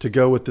to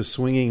go with the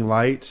swinging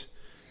light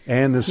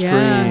and the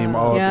scream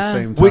all at the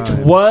same time. Which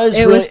was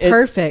It was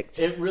perfect.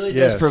 It really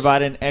does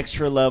provide an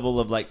extra level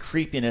of like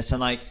creepiness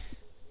and like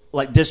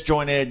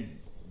disjointed,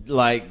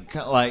 like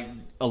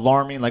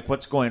alarming, like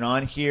what's going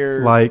on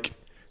here. Like,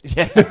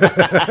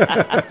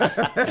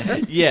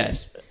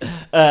 yes,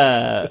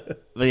 but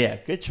yeah,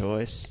 good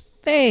choice.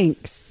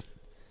 Thanks.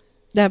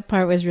 That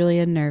part was really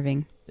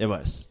unnerving. It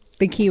was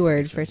the key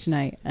word for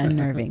tonight: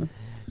 unnerving.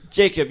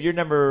 Jacob, your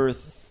number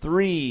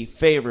 3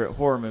 favorite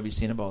horror movie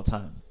scene of all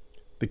time.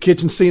 the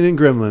kitchen scene in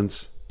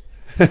Gremlins.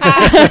 Yeah,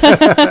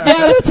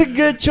 that's a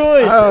good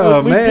choice.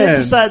 Oh, we did man.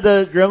 decide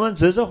the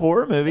Gremlins is a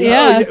horror movie.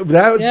 Yeah.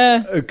 That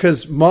was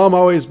because Mom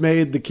always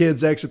made the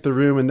kids exit the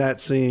room in that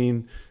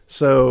scene.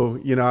 So,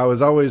 I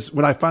was always,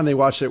 when I finally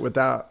watched it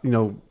without,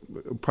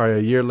 probably a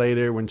year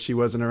later when she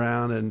wasn't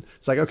around, and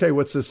it's like, okay,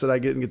 what's this that I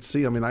didn't get to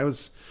see? I mean, I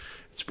was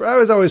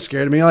always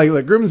scared of me. Like,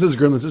 Gremlins is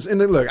Gremlins.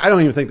 And look, I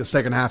don't even think the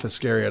second half is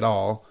scary at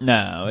all.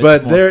 No, it's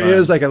but more there fun.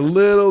 is like a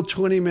little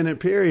 20-minute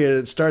period.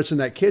 It starts in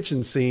that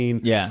kitchen scene,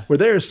 where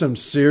there is some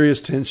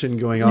serious tension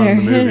going on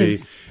in the movie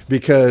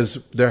because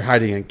they're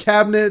hiding in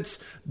cabinets.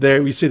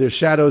 There, we see their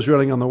shadows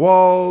running on the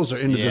walls or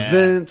into the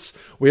vents.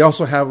 We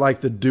also have like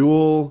the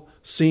duel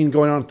scene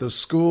going on at the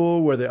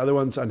school where the other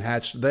one's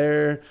unhatched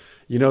there.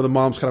 The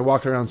mom's kind of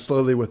walking around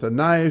slowly with a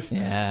knife.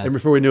 Yeah. And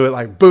before we knew it,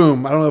 like,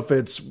 boom, I don't know if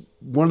it's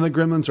one of the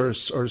Gremlins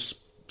or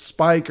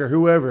Spike or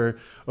whoever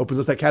opens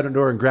up that cabinet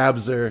door and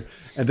grabs her.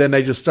 And then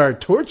they just start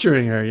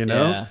torturing her,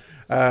 Yeah.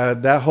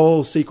 That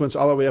whole sequence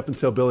all the way up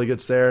until Billy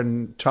gets there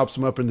and chops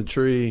him up in the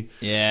tree.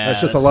 Yeah.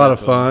 That's just a lot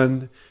of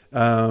fun.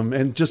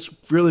 And just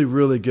really,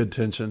 really good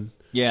tension.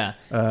 Yeah.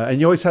 And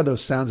you always have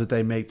those sounds that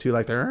they make too,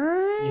 like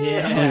they're...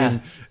 Yeah. I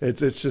mean,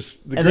 it's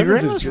just... The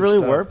Gremlins really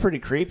were pretty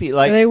creepy.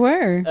 Like they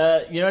were.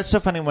 It's so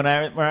funny when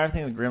I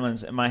think of the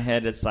Gremlins, in my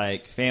head it's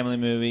like family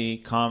movie,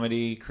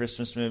 comedy,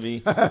 Christmas movie,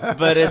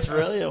 but it's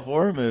really a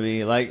horror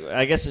movie. Like,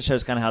 I guess it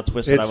shows kind of how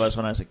twisted I was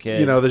when I was a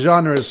kid. The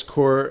genre is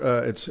core.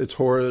 It's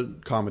horror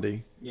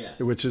comedy. Yeah.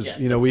 Which is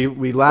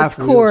we laugh.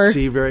 We don't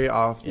see very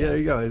often. Yeah, there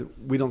you go.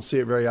 We don't see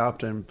it very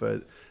often,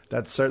 but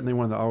that's certainly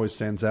one that always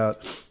stands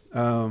out.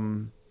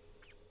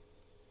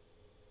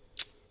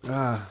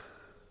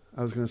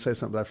 I was going to say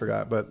something, but I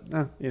forgot. But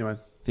anyway,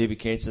 Phoebe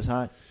Cates is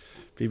hot.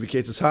 Phoebe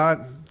Cates is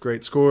hot.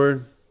 Great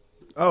score.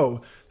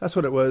 Oh, that's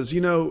what it was.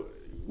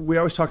 We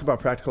always talk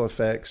about practical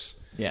effects.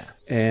 Yeah.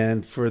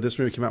 And for this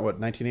movie, it came out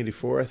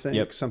 1984, I think.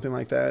 Yep. Something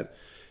like that.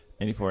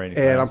 84,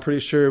 85. And I'm pretty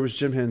sure it was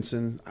Jim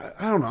Henson.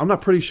 I don't know. I'm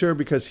not pretty sure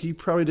because he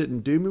probably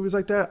didn't do movies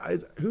like that.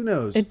 Who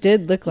knows? It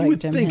did look like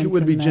Jim Henson. You would think it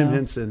would be Jim though.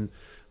 Henson.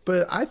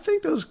 But I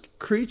think those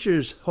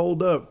creatures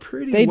hold up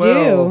pretty They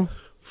well do.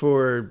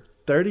 for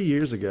 30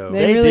 years ago.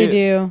 They really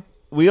do.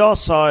 We all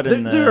saw it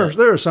in there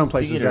are some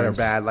places that are theaters.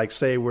 bad, like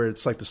say where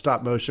it's like the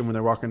stop motion when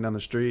they're walking down the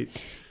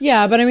street.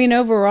 Yeah, but I mean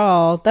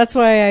overall, that's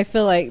why I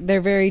feel like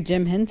they're very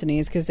Jim Henson-y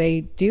is because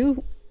they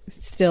do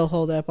still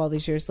hold up all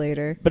these years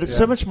later. But it's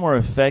so much more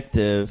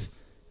effective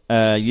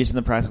using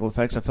the practical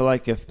effects. I feel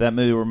like if that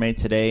movie were made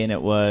today and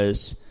it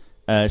was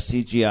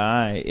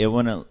CGI, it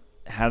wouldn't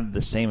have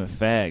the same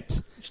effect.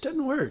 It just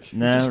doesn't work.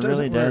 No, it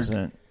really doesn't.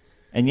 Doesn't.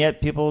 And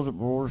yet people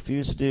will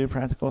refuse to do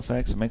practical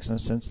effects. It makes no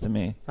sense to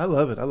me. I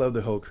love it. I love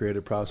the whole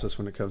creative process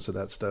when it comes to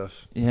that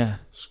stuff. Yeah.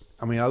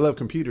 I mean, I love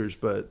computers,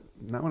 but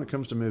not when it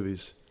comes to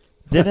movies.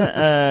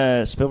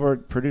 Didn't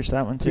Spielberg produce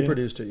that one too? He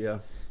produced it, yeah.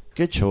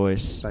 Good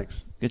choice.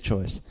 Thanks. Good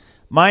choice.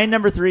 My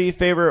number 3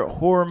 favorite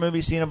horror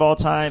movie scene of all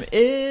time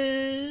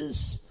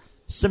is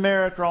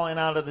Samara crawling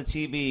out of the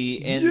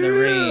TV in the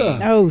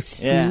ring. Oh,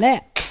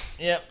 snap. Yeah.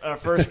 Yep, our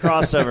first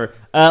crossover.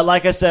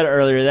 Like I said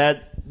earlier,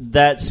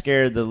 that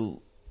scared the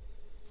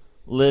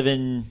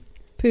living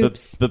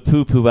poops. The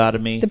poo-poo out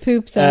of me. The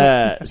poops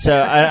out. So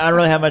I don't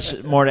really have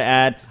much more to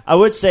add. I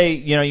would say,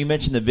 you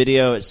mentioned the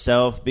video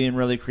itself being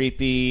really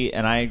creepy,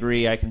 and I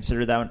agree. I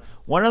considered that one.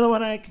 One other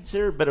one I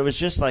considered, but it was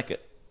just like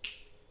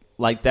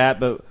that.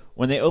 But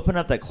when they open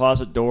up that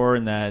closet door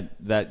and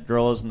that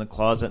girl is in the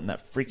closet and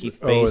that freaky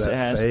face it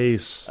has.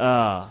 Face.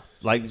 That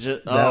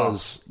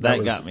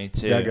got me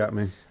too. That got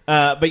me.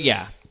 But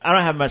yeah, I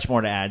don't have much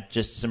more to add.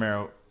 Just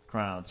Samara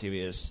crying on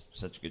TV is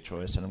such a good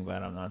choice, and I'm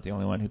glad I'm not the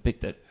only one who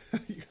picked it.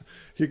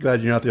 You're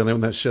glad you're not the only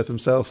one that shit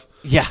himself?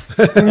 Yeah.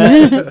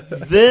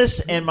 This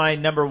and my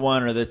number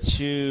 1 are the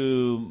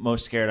 2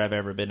 most scared I've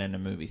ever been in a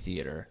movie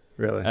theater.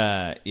 Really?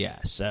 Yeah,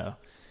 so.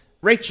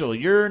 Rachel,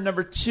 your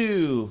number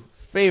 2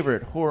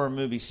 favorite horror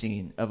movie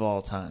scene of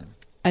all time?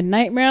 A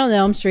Nightmare on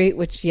Elm Street,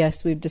 which,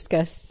 yes, we've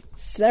discussed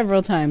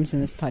several times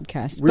in this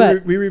podcast.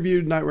 We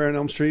reviewed Nightmare on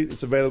Elm Street.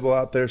 It's available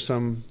out there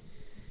somewhere.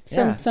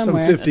 Some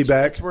 50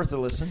 back. It's worth a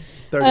listen.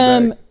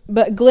 30 back.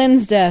 But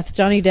Glenn's death,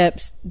 Johnny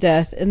Depp's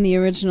death in the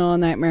original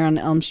Nightmare on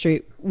Elm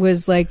Street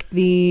was like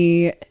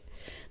this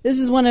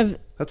is one of...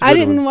 I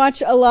didn't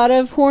watch a lot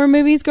of horror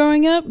movies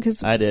growing up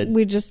because I did.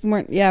 We just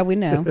weren't... Yeah, we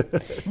know.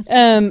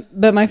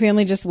 But my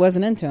family just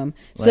wasn't into them.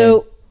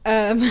 So...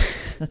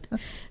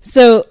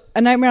 So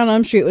A Nightmare on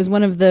Elm Street was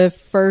one of the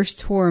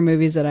first horror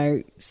movies that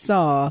I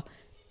saw,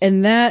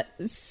 and that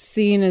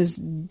scene is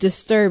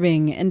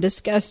disturbing and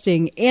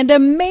disgusting and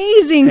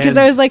amazing because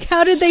I was like,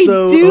 how did they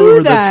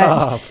do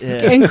that?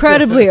 Yeah.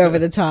 Incredibly over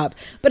the top.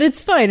 But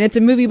it's fine. It's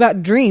a movie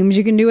about dreams.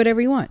 You can do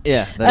whatever you want.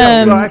 Yeah.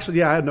 Well,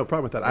 actually, I had no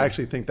problem with that. I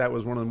actually think that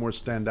was one of the more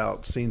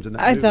standout scenes in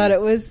that movie. I thought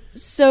it was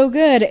so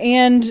good.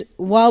 And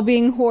while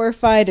being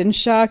horrified and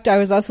shocked, I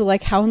was also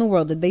like, how in the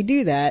world did they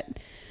do that?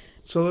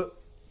 So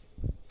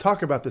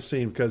talk about the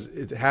scene because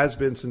it has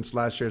been since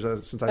last year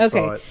since I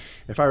saw it.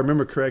 If I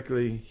remember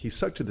correctly, he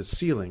sucked to the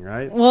ceiling,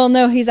 right? Well,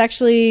 no, he's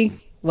actually,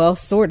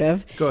 sort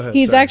of. Go ahead.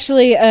 He's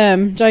actually,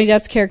 Johnny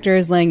Depp's character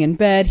is laying in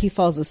bed. He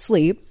falls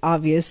asleep,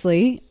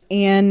 obviously,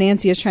 and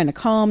Nancy is trying to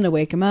call him to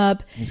wake him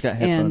up. He's got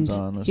headphones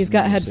on. He's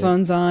got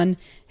headphones on.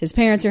 His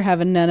parents are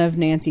having none of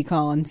Nancy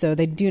calling, so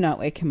they do not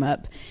wake him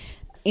up.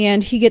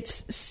 And he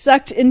gets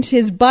sucked into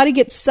his body,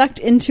 gets sucked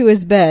into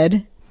his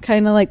bed,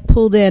 kind of like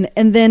pulled in,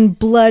 and then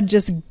blood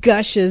just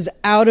gushes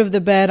out of the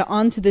bed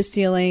onto the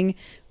ceiling,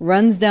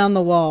 runs down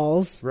the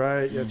walls.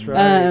 Right, that's right.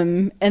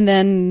 And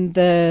then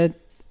the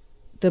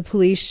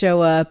police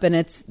show up, and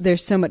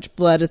there's so much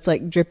blood, it's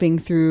like dripping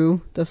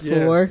through the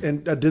floor. Yes.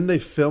 And didn't they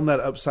film that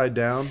upside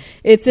down?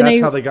 That's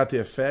how they got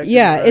the effect.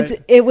 Yeah, right?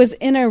 it was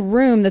in a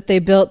room that they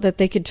built that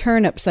they could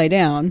turn upside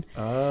down.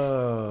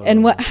 Oh.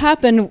 And what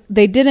happened?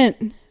 They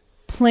didn't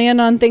plan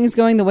on things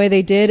going the way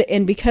they did,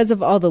 and because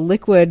of all the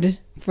liquid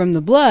from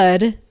the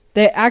blood,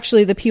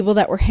 the people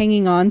that were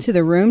hanging on to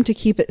the room to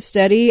keep it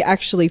steady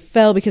actually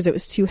fell because it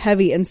was too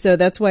heavy, and so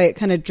that's why it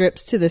kind of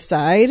drips to the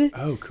side.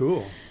 Oh,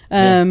 cool.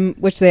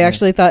 Which they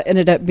actually thought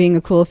ended up being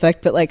a cool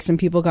effect, but like some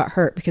people got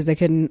hurt because they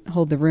couldn't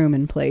hold the room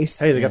in place.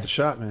 Hey, they got the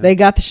shot, man. They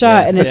got the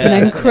shot, and it's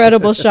an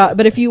incredible shot.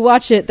 But if you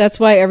watch it, that's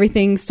why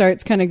everything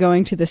starts kind of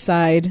going to the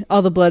side.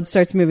 All the blood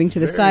starts moving to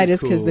the side is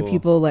because the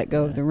people let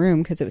go of the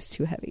room because it was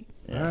too heavy.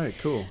 All right,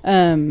 cool.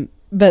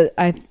 But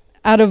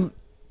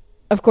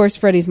of course,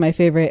 Freddy's my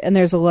favorite, and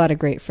there's a lot of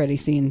great Freddy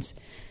scenes.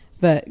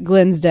 But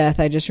Glenn's death,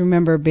 I just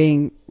remember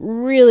being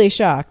really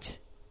shocked.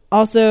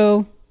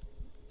 Also,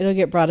 it'll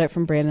get brought up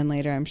from Brandon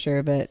later, I'm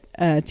sure, but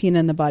Tina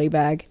in the body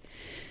bag.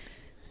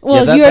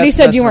 Well, you already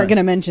said you weren't going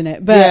to mention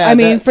it,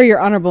 but for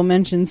your honorable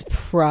mentions,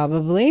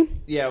 probably.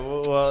 Yeah,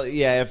 well,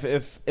 yeah.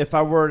 If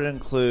I were to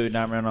include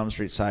Nightmare on Elm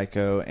Street,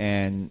 Psycho,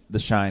 and The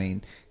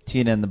Shining,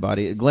 Tina in the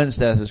body. Glenn's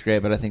death is great,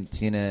 but I think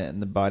Tina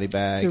in the body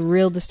bag. It's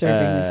real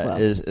disturbing as well.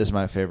 Is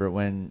my favorite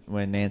when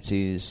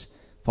Nancy's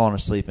falling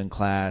asleep in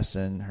class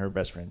and her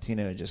best friend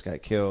Tina, who just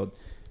got killed,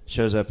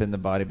 shows up in the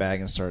body bag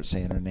and starts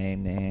saying her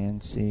name,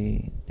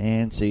 Nancy,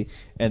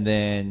 and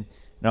then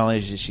not only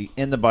is she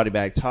in the body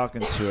bag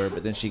talking to her,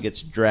 but then she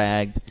gets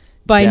dragged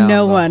by down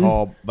no the one,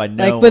 hall, by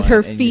no like with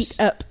her one, feet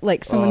up,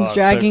 like someone's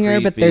dragging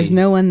her, but there's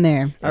no one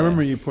there. I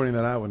remember you pointing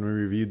that out when we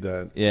reviewed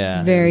that.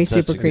 Yeah, very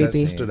super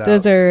creepy.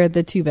 Those are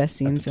the two best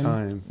scenes in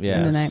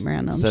A Nightmare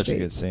on Elm Street. Such a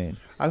good scene.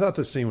 I thought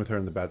the scene with her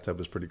in the bathtub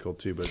was pretty cool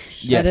too, but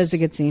that is a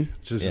good scene.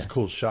 Just a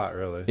cool shot,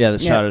 really. Yeah, the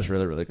shot is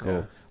really, really cool.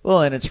 Yeah.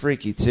 Well, and it's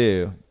freaky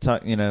too.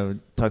 Talked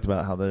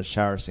about how the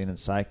shower scene in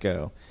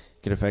Psycho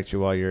could affect you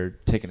while you're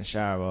taking a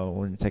shower,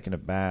 when you're taking a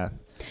bath.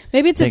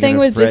 Maybe it's a Thinking thing of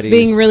with just Freddy's.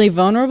 being really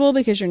vulnerable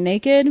because you're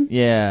naked.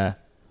 Yeah.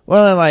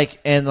 Well,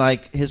 and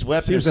his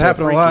weapon Seems is to so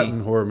happen freaky, a lot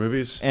in horror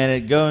movies. and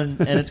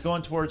it's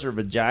going towards her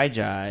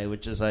vajayjay,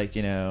 which is like,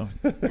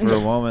 for a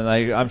woman,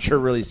 like I'm sure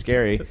really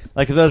scary.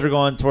 Like if those were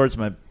going towards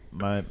my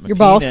Your penis,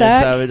 ball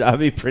sack? I'd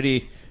be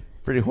pretty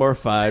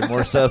horrified,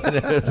 more so than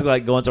if it was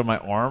like going to my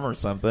arm or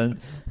something.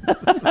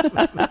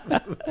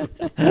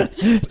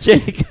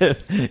 Jacob,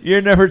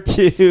 your number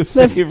 2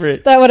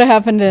 favorite. That would have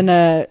happened in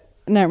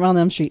Nightmare on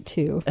Elm Street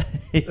 2.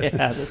 Yeah,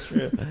 that's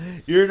true.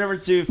 Your number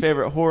 2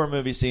 favorite horror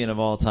movie scene of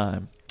all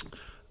time.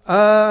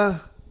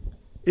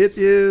 It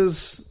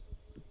is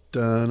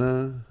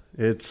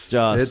It's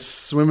Jaws. It's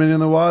swimming in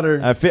the water.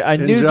 I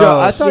knew Jaws.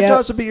 Jaws. I thought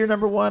Jaws would be your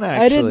number 1.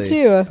 Actually, I did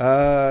too.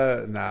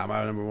 Nah,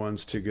 my number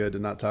 1's too good to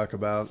not talk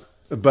about.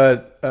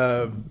 But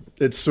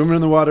it's swimming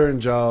in the water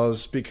in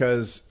Jaws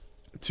because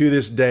to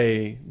this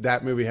day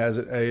that movie has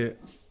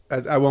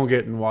I won't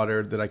get in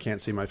water that I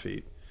can't see my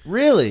feet.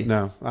 Really?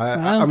 No,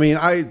 Wow. I mean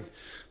I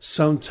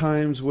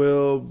sometimes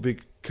will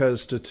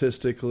because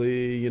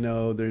statistically,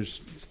 there's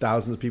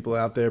thousands of people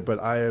out there, but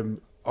I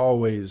am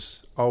always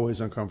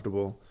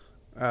uncomfortable,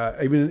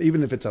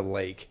 even if it's a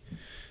lake.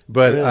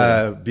 But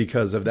Really?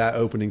 Because of that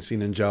opening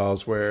scene in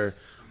Jaws where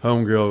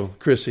homegirl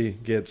Chrissy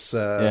gets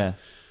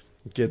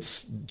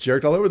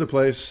jerked all over the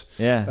place.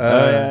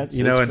 Yeah. It's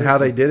and how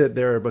they did it.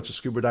 There were a bunch of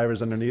scuba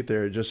divers underneath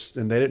there, and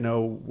they didn't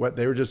know what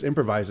they were just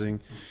improvising.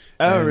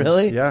 Oh, And,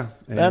 really? Yeah,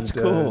 and, That's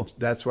cool.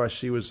 That's why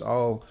she was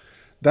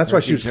That's why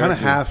she was kind of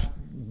jerky. half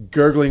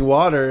gurgling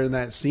water in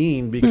that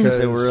scene because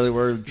they really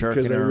were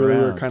jerking because they her really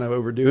were around. kind of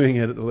overdoing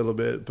it a little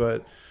bit.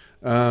 But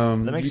That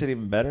makes it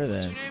even better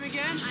then. Name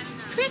again?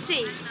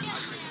 Chrissy,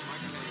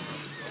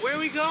 Where are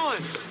we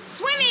going?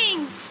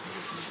 swimming.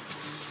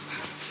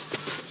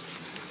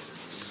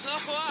 Slow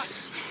up.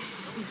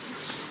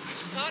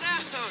 Slow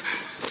down.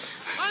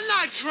 I'm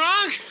not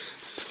drunk.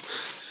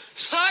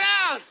 Slow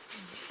down.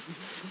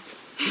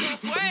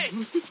 Wait,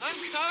 I'm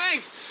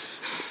coming.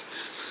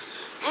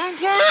 I'm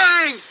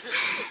coming.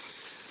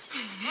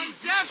 I'm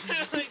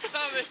definitely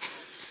coming.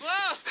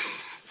 Whoa,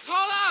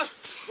 hold up.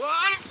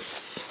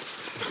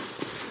 What?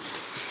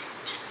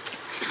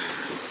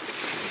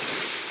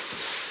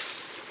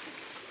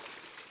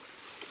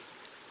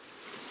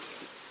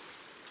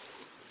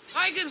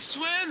 I can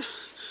swim.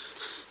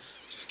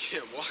 Just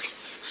can't walk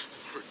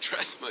or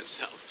dress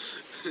myself.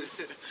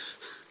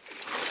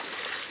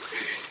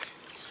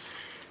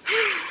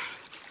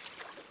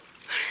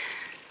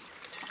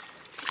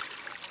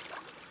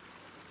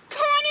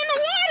 Come on in the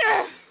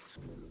water.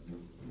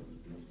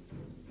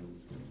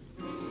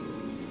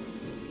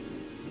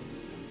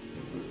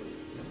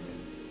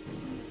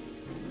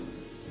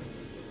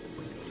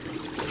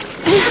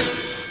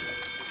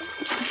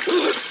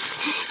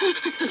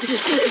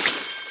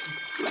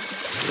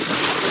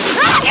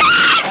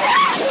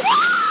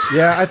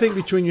 yeah, I think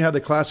between you have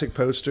the classic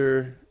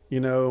poster,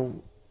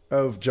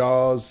 of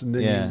Jaws, and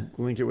then Yeah.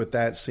 you link it with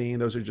that scene.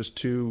 Those are just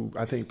two,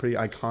 I think, pretty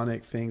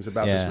iconic things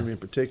about Yeah. this movie in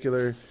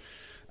particular.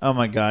 Oh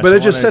my gosh! But I it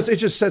just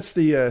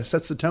wanna-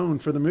 sets the tone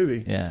for the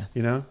movie. Yeah.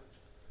 You No,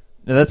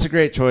 that's a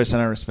great choice,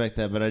 and I respect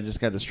that. But I just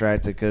got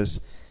distracted because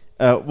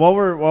while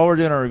we're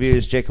doing our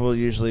reviews, Jacob will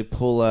usually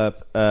pull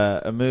up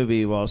a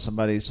movie while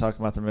somebody's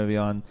talking about the movie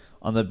on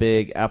the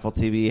big Apple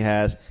TV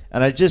has,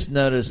 and I just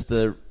noticed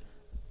the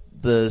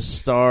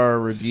star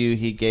review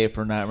he gave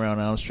for Nightmare on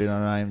Elm Street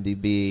on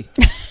IMDb.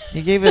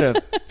 He gave it a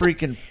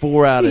freaking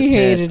 4 out of 10. He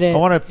hated it. I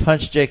want to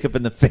punch Jacob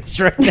in the face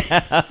right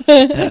now.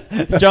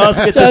 Jaws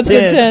gets Jaws a 10, gets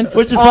 10,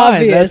 which is fine.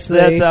 obviously.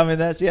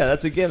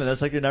 That's a given.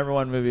 That's like your number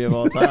 1 movie of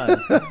all time.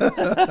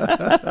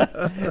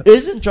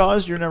 Isn't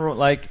Jaws your number 1?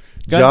 Like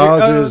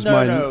Jaws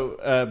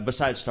is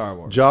besides Star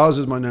Wars. Jaws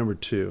is my number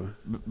 2.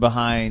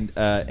 Behind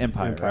Empire,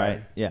 Empire.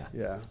 right? Yeah,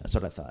 Yeah. that's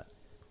what I thought.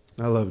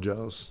 I love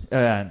Jaws.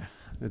 I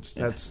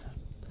know.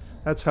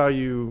 That's how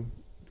you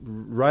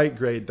write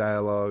great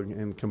dialogue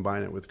and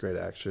combine it with great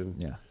action.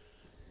 Yeah,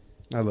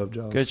 I love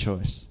Jaws. good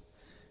choice.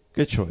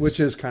 Which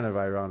is kind of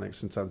ironic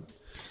since I'm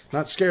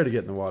not scared to get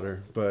in the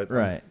water, but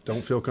Right.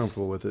 don't feel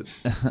comfortable with it.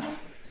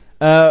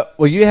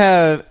 Well, you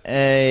have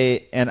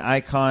an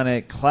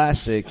iconic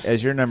classic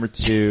as your number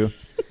 2.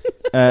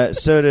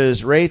 So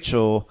does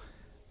Rachel.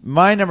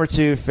 My number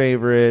 2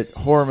 favorite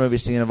horror movie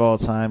scene of all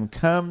time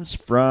comes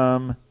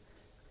from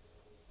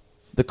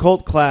the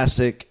cult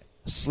classic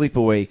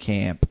Sleepaway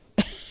Camp.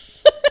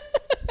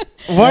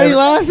 Why are you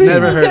laughing?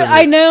 Never heard of it.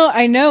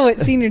 I know what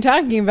scene you're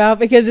talking about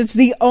because it's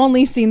the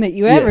only scene that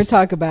you ever Yes.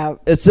 talk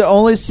about. It's the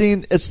only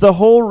scene. It's the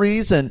whole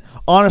reason.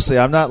 Honestly,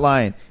 I'm not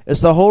lying.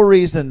 It's the whole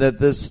reason that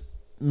this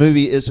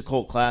movie is a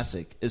cult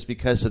classic is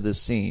because of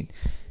this scene.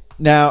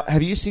 Now,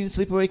 have you seen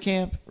Sleepaway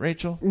Camp,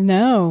 Rachel?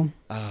 No.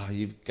 Oh,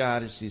 you've got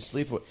to see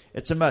Sleepaway.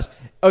 It's a must.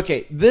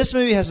 Okay, this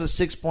movie has a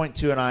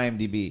 6.2 on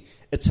IMDb.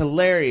 It's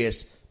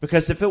hilarious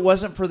because if it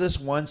wasn't for this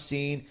one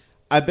scene,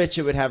 I bet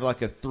you it would have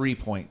like a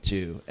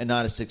 3.2 and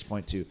not a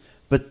 6.2.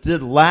 But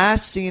the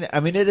last scene, I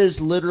mean, it is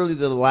literally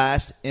the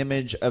last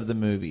image of the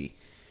movie.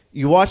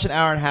 You watch an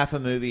hour and a half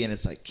of movie and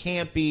it's like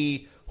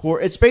campy,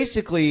 horror. It's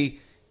basically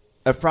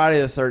a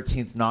Friday the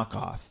 13th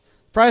knockoff.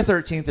 Friday the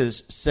 13th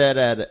is set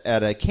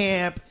at a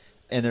camp,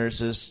 and there's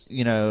this,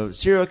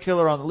 serial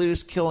killer on the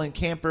loose, killing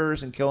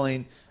campers and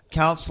killing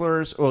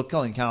counselors. Well,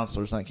 killing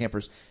counselors, not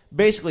campers.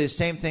 Basically, the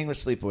same thing with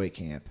Sleepaway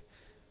Camp.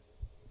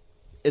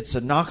 It's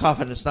a knockoff,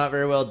 and it's not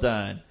very well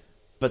done.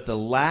 But the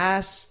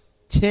last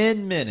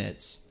 10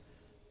 minutes,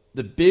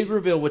 the big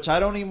reveal, which I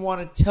don't even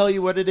want to tell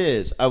you what it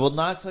is. I will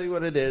not tell you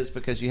what it is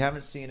because you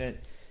haven't seen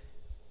it.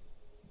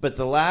 But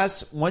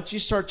once you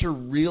start to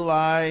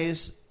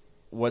realize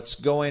what's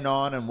going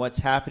on and what's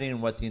happening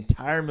and what the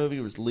entire movie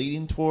was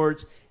leading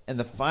towards, and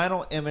the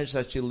final image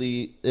that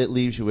it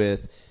leaves you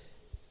with,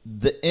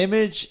 the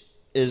image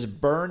is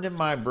burned in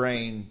my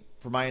brain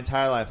for my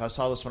entire life. I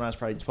saw this when I was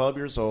probably 12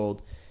 years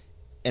old,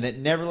 and it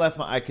never left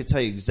I could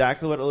tell you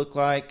exactly what it looked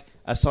like.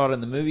 I saw it in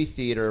the movie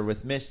theater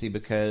with Misty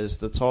because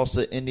the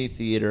Tulsa Indie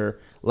Theater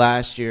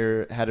last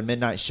year had a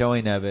midnight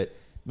showing of it.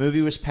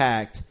 Movie was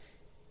packed,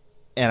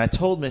 and I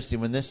told Misty,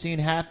 when this scene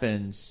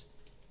happens,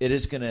 it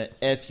is going to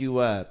F you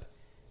up.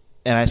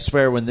 And I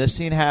swear, when this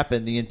scene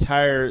happened, the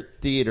entire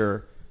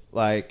theater,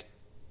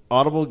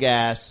 audible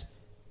gas,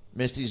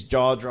 Misty's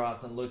jaw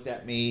dropped and looked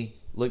at me,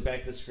 looked back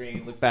at the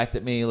screen, looked back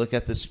at me, looked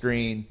at the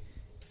screen.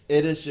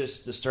 It is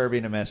just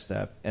disturbing and messed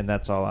up, and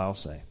that's all I'll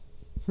say.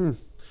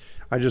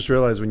 I just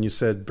realized when you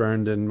said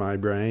burned in my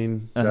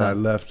brain that I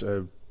left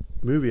a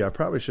movie I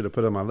probably should have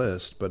put on my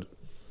list, but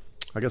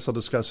I guess I'll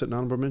discuss it in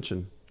honorable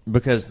mention.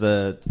 Because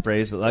the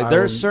phrase,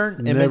 there are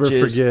certain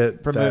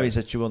images from movies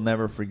that you will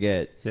never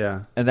forget.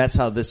 Yeah. And that's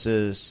how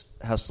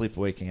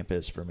Sleepaway Camp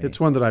is for me. It's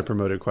one that I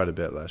promoted quite a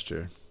bit last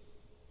year.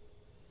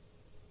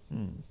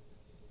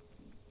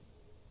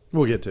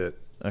 We'll get to it.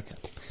 Okay.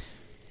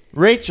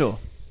 Rachel,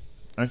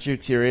 aren't you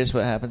curious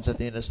what happens at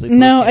the end of Sleepaway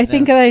No, Camp I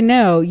think that I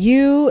know.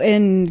 You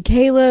and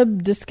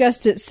Caleb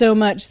discussed it so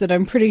much that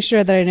I'm pretty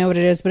sure that I know what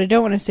it is, but I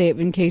don't want to say it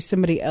in case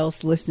somebody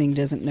else listening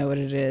doesn't know what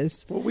it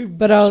is. Well, we've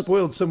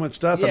spoiled so much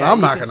stuff, and I'm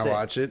not going to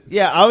watch it.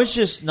 Yeah, I was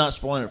just not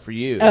spoiling it for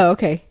you. Oh,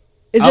 okay.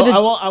 I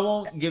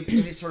won't give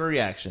any sort of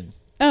reaction.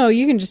 Oh,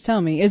 you can just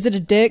tell me. Is it a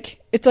dick?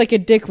 It's like a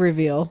dick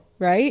reveal,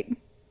 right?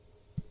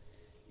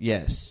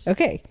 Yes.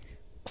 Okay.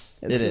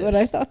 That's what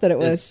I thought that it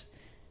was.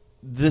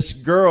 This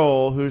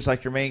girl who's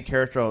like your main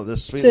character,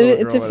 this sweet little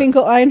girl. It's a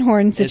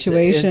Finkel-Einhorn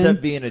situation. It ends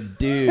up being a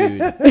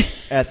dude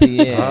at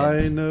the end.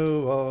 I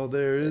know all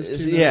there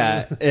is to know.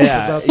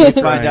 Yeah. You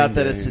find out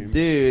that it's a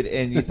dude,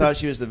 and you thought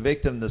she was the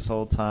victim this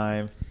whole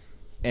time,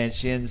 and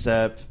she ends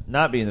up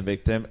not being the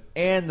victim.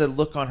 And the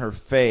look on her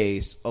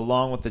face,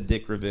 along with the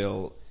dick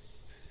reveal,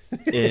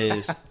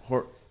 is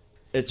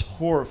it's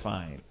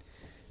horrifying.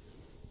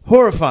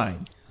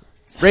 Horrifying.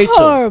 Rachel,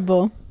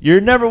 horrible. Your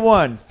number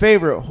one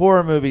favorite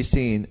horror movie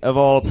scene of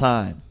all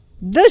time.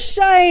 The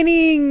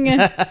Shining.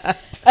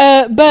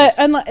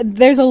 But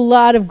there's a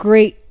lot of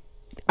great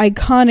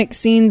iconic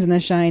scenes in The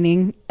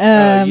Shining.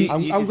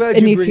 I'm glad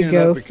you bring it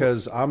up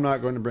because I'm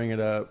not going to bring it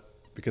up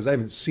because I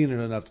haven't seen it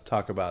enough to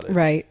talk about it.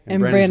 Right.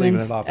 And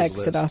Brandon's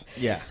X'd it off.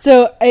 Yeah.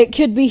 So it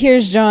could be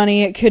Here's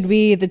Johnny. It could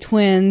be the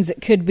twins. It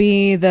could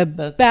be the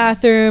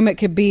bathroom. It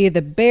could be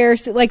the bear.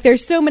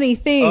 There's so many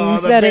things.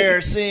 Oh, the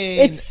bear scene.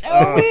 It's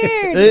so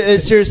weird.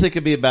 It seriously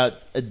could be about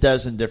a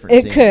dozen different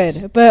scenes. It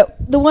could. But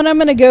the one I'm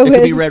going to go with. It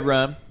could be Red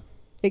Rum.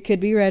 It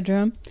could be Red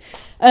Rum.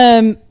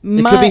 It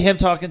could be him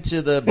talking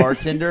to the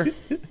bartender.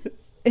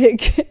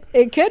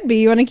 It could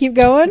be. You want to keep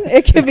going?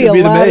 It could be a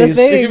lot of things.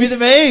 It could be the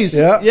maze.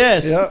 Yeah.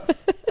 Yes. Yeah.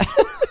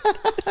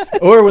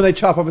 Or when they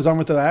chop up his arm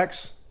with an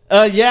axe.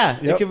 Yeah.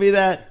 Yep. It could be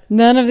that.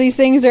 None of these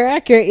things are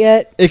accurate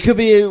yet. It could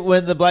be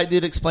when the black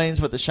dude explains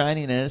what The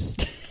Shining is.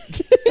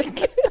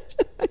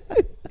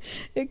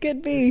 It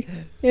could be.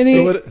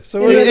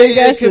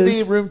 It could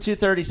be Room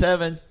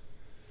 237.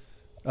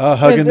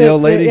 Hugging the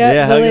old lady.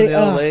 Hugging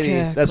the old lady.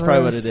 Yeah, that's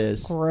probably what it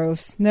is.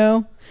 Gross.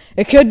 No.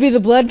 It could be the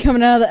blood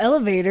coming out of the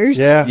elevators.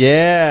 Yeah.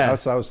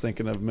 That's what I was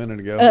thinking of a minute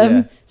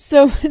ago.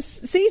 So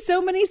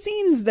many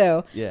scenes,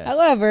 though. Yeah.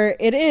 However,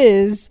 it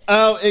is...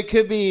 Oh, it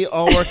could be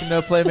All Work and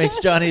No Play makes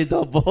Johnny a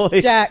dull boy.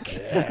 Jack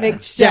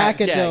makes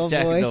Jack a dull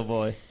Jack boy. a dull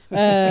boy.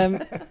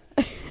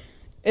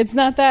 It's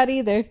not that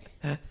either.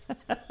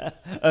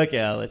 Okay,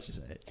 I'll let you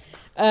say it.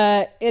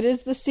 It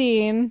is the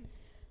scene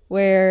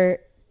where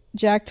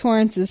Jack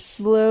Torrance is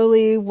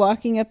slowly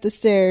walking up the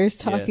stairs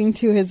talking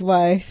to his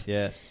wife.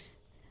 Yes.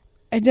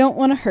 I don't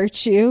want to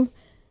hurt you.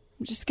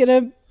 I'm just going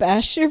to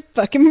bash your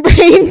fucking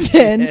brains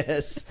in.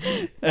 Yes.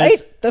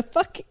 Right the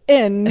fuck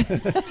in.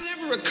 Has it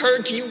ever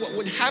occurred to you what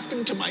would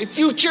happen to my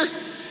future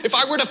if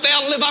I were to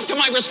fail to live up to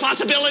my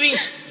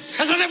responsibilities?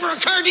 Has it ever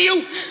occurred to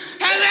you?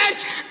 Has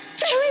it?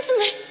 Stay away from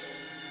me.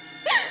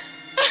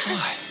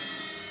 Why?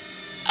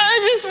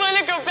 I just want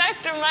to go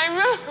back to my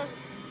room.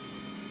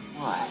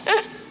 Why?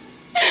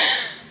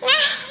 Well,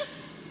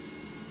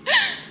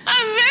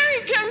 I'm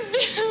very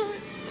confused.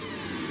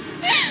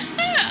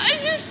 I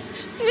just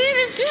need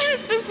a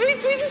chance to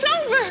think things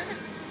over.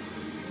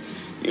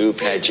 You've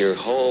had your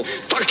whole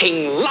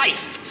fucking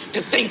life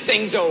to think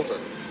things over.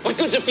 What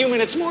good's a few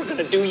minutes more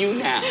gonna do you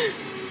now?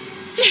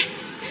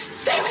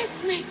 Stay away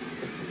from me.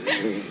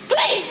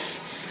 Please.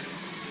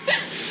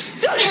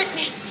 Don't hurt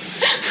me.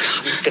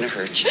 I'm not gonna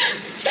hurt you.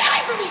 Stay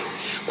away from me.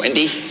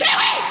 Wendy. Stay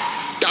away.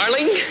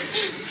 Darling.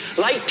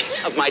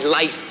 Light of my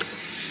life.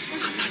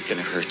 I'm not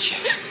gonna hurt you.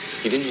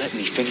 You didn't let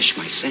me finish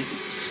my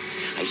sentence.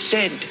 I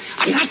said,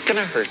 I'm not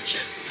gonna hurt you.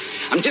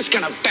 I'm just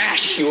gonna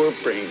bash your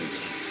brains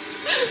in.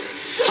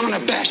 I'm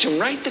gonna bash them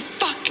right the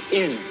fuck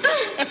in.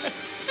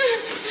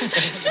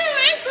 Stay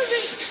away from me.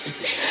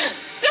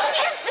 Don't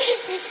hurt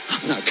me.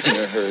 I'm not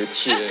gonna hurt you.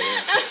 Stay away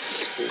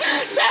from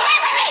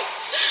me.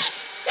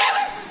 Stay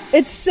away.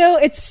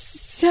 It's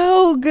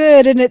so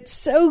good, and it's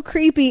so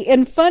creepy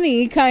and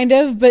funny, kind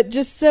of, but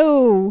just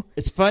so...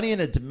 It's funny in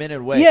a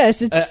demented way.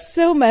 Yes, it's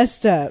so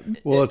messed up.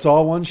 Well, it's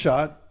all one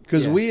shot,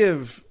 because we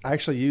have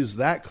actually used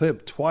that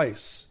clip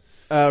twice.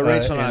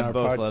 Rachel and I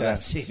both love that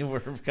scene.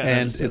 We're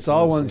and it's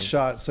all one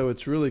shot, so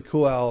it's really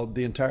cool how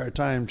the entire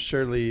time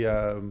Shirley,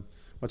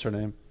 what's her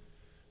name?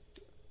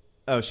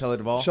 Oh, Shelley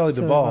Duvall? Shelley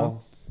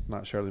Duvall,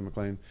 not Shirley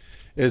MacLaine.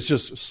 Is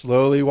just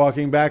slowly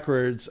walking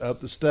backwards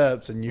up the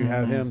steps, and you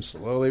have him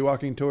slowly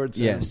walking towards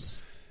him.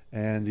 Yes.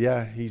 And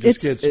he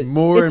just gets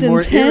more and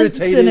more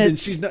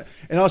irritated,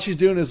 and all she's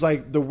doing is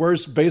like the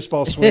worst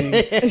baseball swing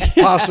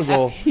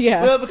possible.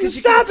 Yeah. Well, because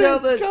you can tell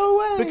that go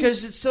away.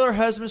 Because it's still her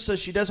husband, so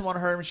she doesn't want to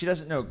hurt him. She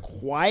doesn't know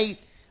quite,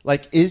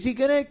 like, is he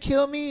gonna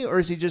kill me or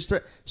is he just?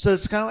 So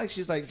it's kind of like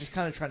she's like just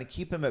kind of trying to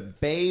keep him at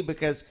bay,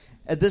 because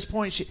at this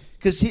point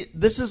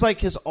this is like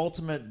his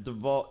ultimate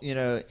devolve.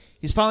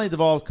 He's finally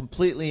devolved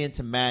completely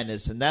into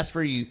madness, and that's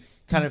where you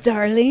kind of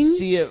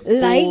see it.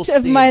 Light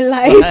of my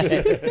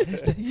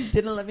life. You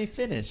didn't let me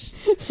finish.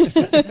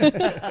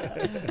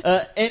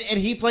 And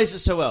he plays it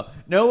so well.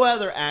 No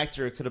other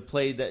actor could have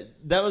played that.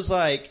 That was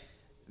like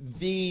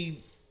the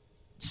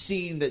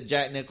scene that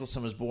Jack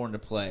Nicholson was born to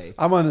play.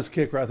 I'm on this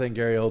kick where I think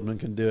Gary Oldman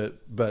can do it,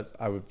 but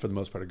I would, for the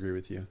most part, agree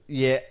with you.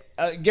 Yeah,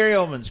 Gary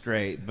Oldman's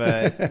great,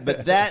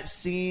 but that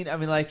scene, I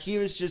mean, like, he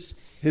was just...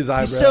 His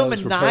eyebrows, he's so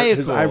maniacal.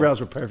 His eyebrows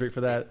were perfect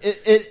for that.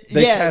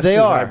 They cast his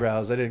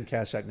eyebrows. They didn't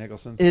cast Jack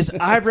Nicholson. His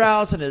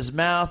eyebrows and his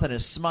mouth and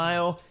his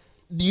smile.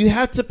 You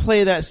have to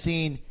play that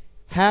scene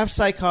half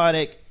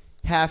psychotic,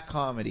 half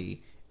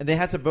comedy, and they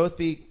have to both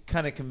be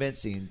kind of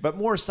convincing, but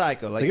more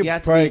psycho. Like, you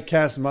have to probably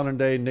cast modern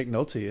day Nick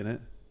Nolte in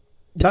it.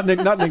 Not Nick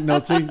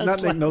Nolte.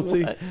 Not Nick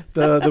Nolte.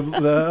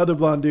 The other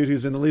blonde dude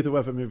who's in the Lethal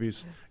Weapon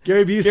movies.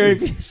 Gary Busey.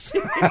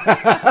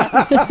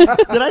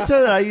 Did I tell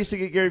you that I used to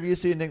get Gary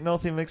Busey and Nick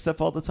Nolte mixed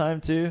up all the time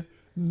too?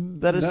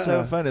 That is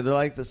so funny. They're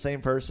like the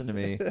same person to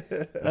me.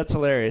 That's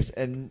hilarious.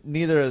 And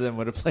neither of them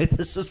would have played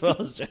this as well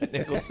as Jack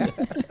Nicholson.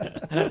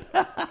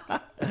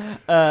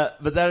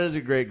 But that is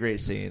a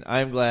great scene.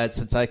 I'm glad,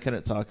 since I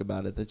couldn't talk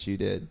about it, that you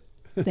did.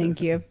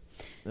 Thank you.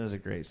 That was a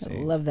great scene.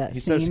 I love that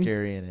He's scene. so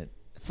scary in it.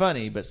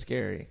 Funny, but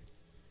scary.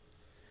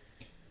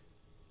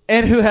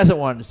 And who hasn't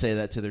wanted to say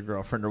that to their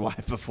girlfriend or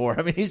wife before?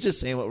 I mean, he's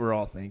just saying what we're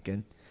all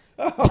thinking.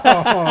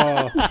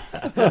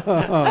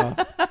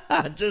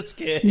 Just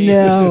kidding.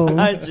 No.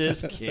 I'm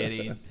just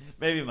kidding.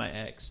 Maybe my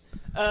ex.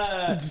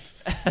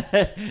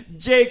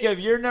 Jacob,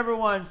 your number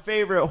one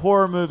favorite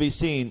horror movie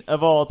scene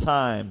of all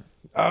time.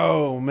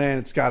 Oh, man,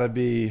 it's got to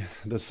be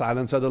The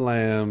Silence of the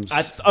Lambs.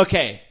 I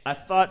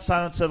thought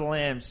Silence of the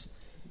Lambs.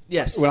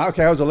 Yes. Well,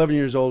 I was 11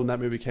 years old when that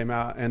movie came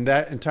out, and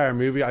that entire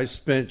movie I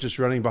spent just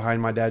running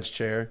behind my dad's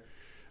chair,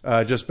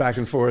 just back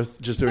and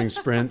forth, just doing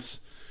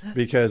sprints,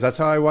 because that's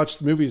how I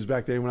watched movies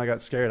back then when I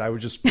got scared. I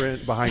would just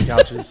sprint behind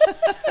couches.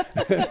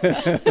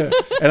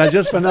 And I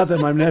just found out that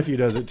my nephew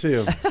does it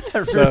too.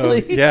 Really? So,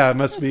 yeah, it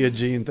must be a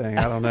gene thing.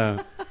 I don't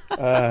know.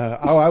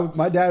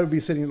 My dad would be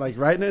sitting like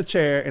right in a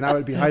chair, and I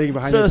would be hiding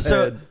behind his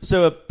head.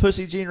 So a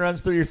pussy gene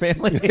runs through your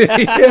family?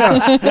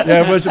 yeah,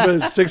 a bunch of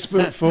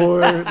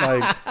 6'4".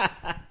 Like,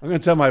 I'm going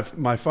to tell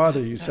my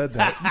father you said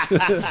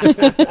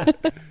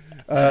that.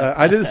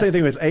 I did the same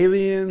thing with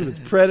Alien,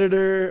 with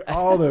Predator,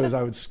 all those.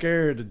 I was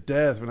scared to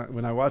death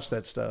when I watched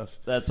that stuff.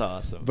 That's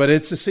awesome. But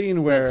it's a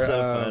scene where that's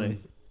so funny.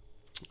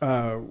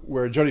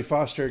 Where Jodie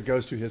Foster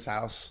goes to his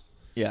house.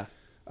 Yeah.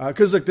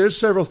 Because look, there's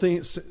several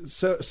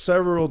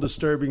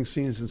disturbing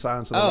scenes in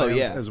Silence of the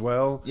Lambs as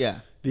well. Yeah.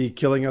 The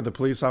killing of the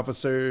police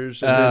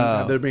officers, and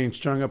then they're being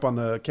strung up on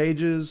the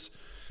cages.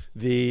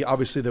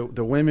 Obviously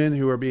the women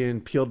who are being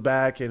peeled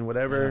back and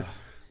whatever.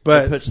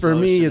 But for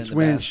me, it's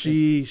when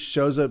she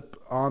shows up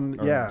on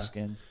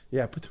skin.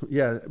 Yeah,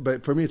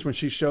 but for me, it's when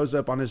she shows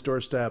up on his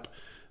doorstep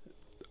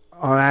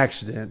on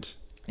accident.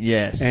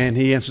 Yes. And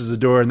he answers the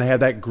door, and they have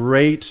that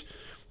great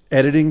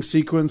editing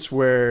sequence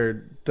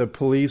where the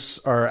police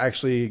are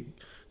actually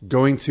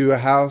going to a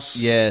house.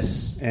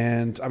 Yes.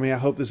 And I mean, I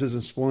hope this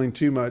isn't spoiling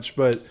too much,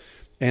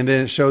 and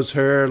then it shows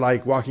her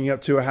like walking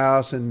up to a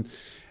house, and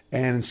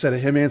instead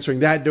of him answering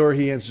that door,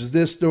 he answers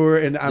this door.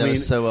 And I mean,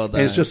 so well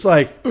done. And it's just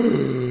like,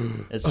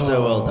 it's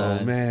so well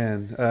done,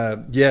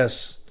 man.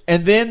 Yes.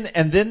 And then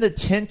the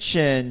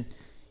tension,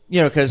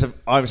 because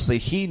obviously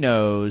he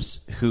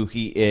knows who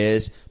he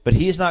is, but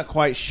he's not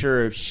quite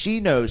sure if she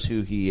knows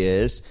who he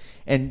is.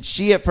 And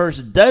she at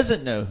first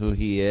doesn't know who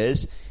he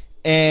is.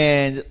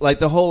 And like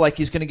the whole, like,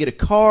 he's going to get a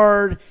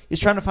card. He's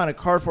trying to find a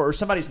card for her, or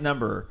somebody's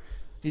number.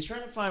 He's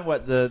trying to find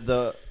what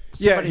the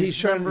he's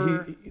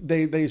trying.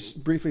 They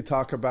briefly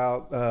talk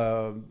about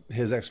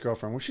his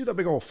ex-girlfriend. Was she that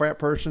big old frat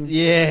person?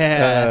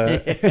 Yeah,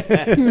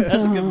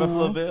 that's a good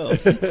Buffalo Bill.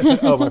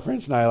 Oh, my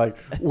friends and I are like,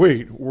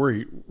 wait,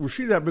 was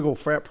she that big old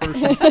frat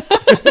person?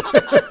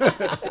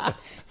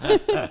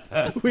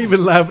 We've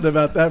been laughing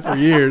about that for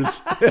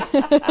years.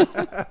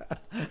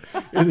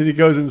 And then he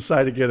goes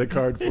inside to get a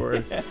card for her.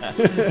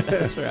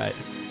 That's right.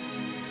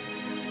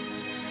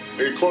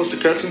 Are you close to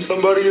catching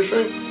somebody, you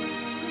think?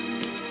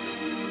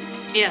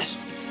 Yes,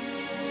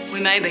 we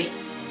may be.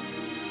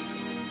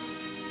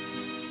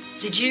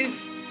 Did you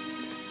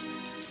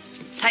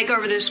take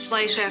over this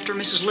place after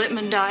Mrs.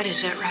 Littman died?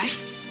 Is that right?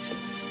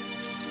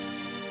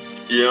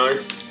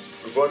 Yeah,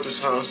 I bought this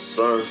house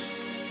 2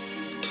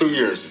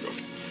 years ago.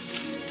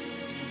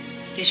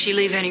 Did she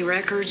leave any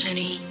records,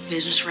 any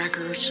business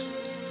records,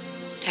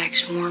 tax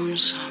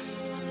forms,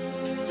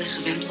 lists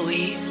of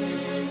employees?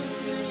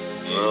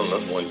 No,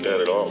 nothing like that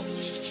at all.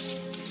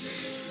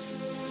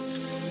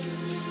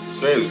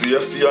 Say, has the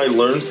FBI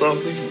learned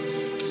something?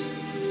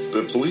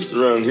 The police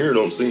around here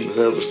don't seem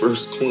to have the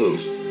first clue.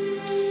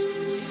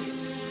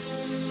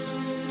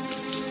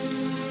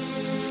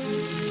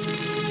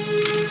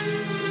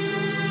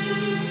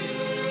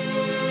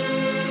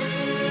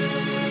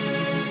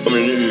 I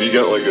mean, have you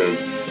got like a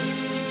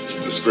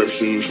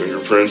description,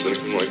 fingerprints,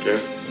 anything like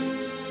that?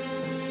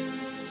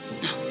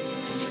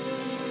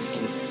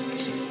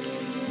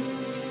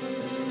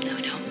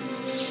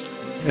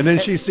 And then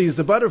she sees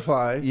the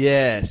butterfly.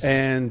 Yes.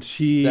 And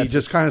he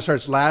just kind of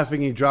starts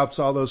laughing. He drops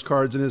all those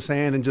cards in his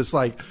hand and just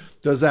like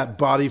does that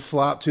body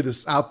flop to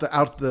this out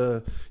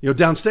the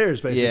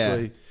downstairs basically.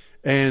 Yeah.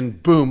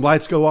 And boom,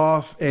 lights go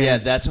off.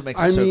 And that's what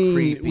makes it so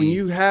creepy. When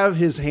you have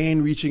his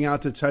hand reaching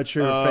out to touch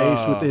her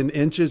face within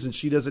inches and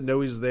she doesn't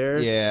know he's there.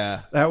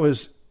 Yeah. That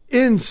was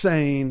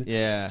insane.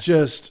 Yeah.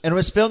 And it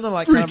was filmed in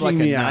like kind of like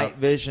a night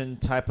vision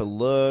type of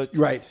look.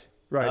 Right.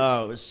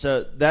 Oh,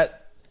 so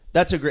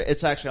that's a great.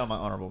 It's actually on my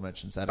honorable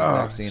mentions. That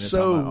exact scene is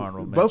on my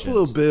honorable mentions.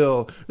 Buffalo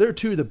Bill. They're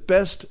two of the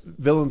best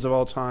villains of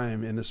all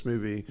time in this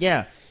movie.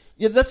 Yeah,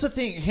 that's the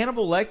thing.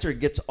 Hannibal Lecter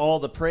gets all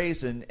the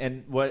praise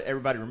and what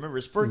everybody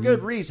remembers for a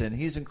good reason.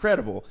 He's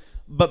incredible.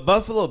 But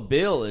Buffalo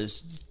Bill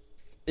is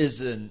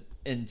an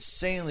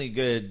insanely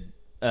good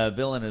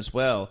villain as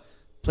well,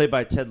 played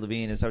by Ted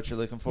Levine. Is that what you're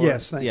looking for?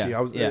 Yes, thank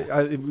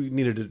you. We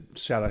needed to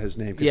shout out his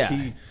name because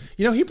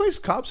he plays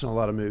cops in a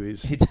lot of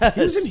movies. He does.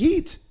 He was in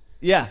Heat.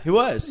 Yeah, he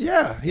was.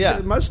 Yeah.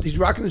 He's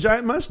rocking a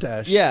giant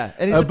mustache. Yeah,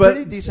 and he's a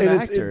pretty decent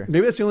actor.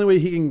 Maybe that's the only way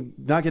he can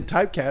not get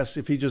typecast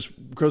if he just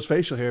grows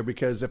facial hair.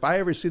 Because if I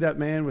ever see that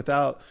man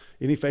without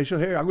any facial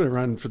hair, I'm going to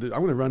run for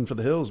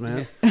the hills,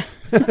 man.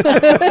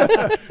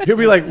 He'll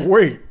be like,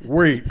 wait,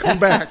 come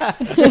back.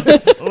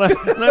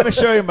 Let me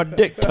show you my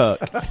dick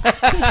tuck.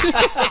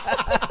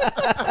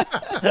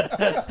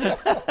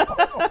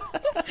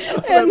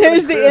 And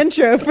there's the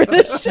intro for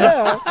the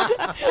show.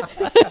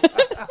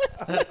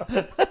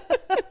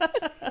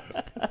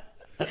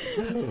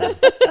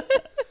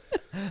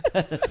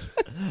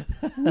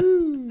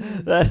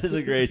 That is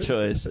a great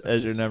choice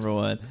as your number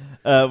one.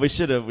 We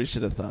should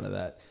have thought of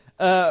that.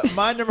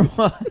 My number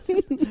one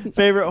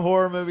favorite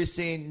horror movie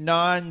scene,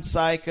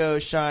 non-Psycho,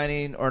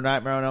 Shining, or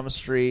Nightmare on Elm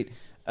Street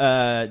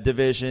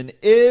division,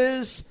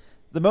 is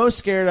the most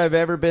scared I've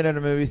ever been in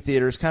a movie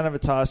theater. It's kind of a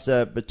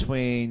toss-up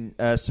between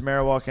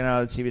Samara walking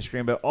out of the TV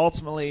screen, but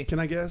ultimately... Can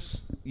I guess?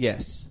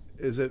 Yes.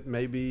 Is it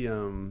maybe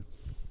the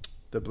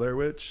Blair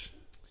Witch?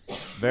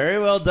 Very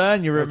well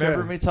done. You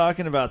remember me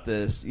talking about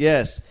this.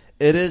 Yes,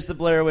 it is the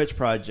Blair Witch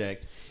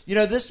Project.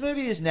 This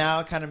movie is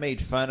now kind of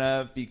made fun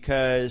of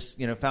because,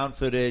 found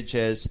footage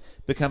has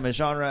become a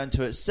genre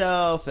unto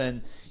itself.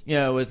 And,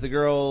 with the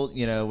girl,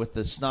 with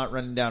the snot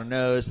running down her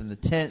nose and the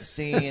tent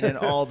scene and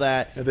all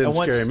that. And then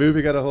Scary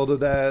Movie got a hold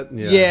of that.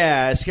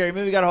 Yeah, Scary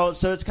Movie got a hold.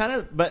 So it's kind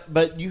of,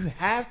 but you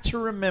have to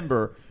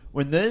remember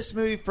when this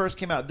movie first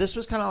came out, this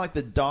was kind of like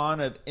the dawn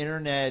of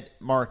internet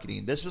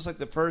marketing. This was like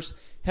the first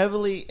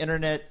heavily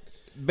internet,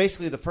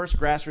 basically the first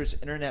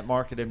grassroots internet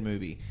marketed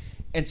movie.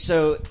 And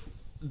so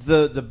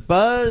the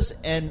buzz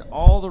and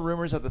all the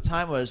rumors at the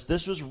time was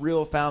this was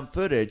real found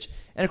footage.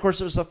 And of course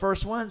it was the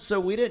first one, so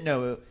we didn't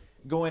know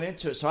going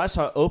into it. So I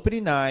saw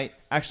opening night,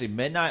 actually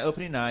midnight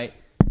opening night,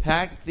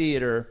 packed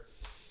theater,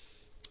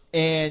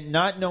 and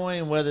not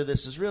knowing whether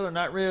this is real or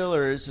not real,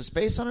 or is this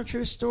based on a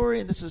true story,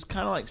 and this is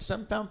kind of like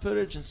some found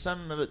footage and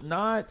some of it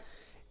not.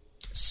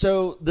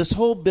 So this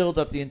whole build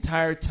up the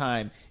entire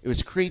time, it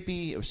was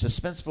creepy, it was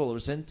suspenseful, it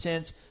was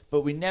intense,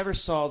 but we never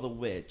saw the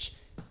witch.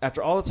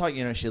 After all the talk,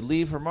 she'd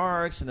leave her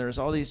marks, and there was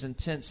all these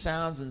intense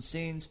sounds and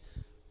scenes.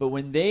 But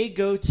when they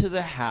go to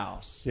the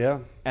house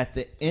at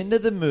the end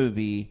of the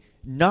movie,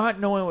 not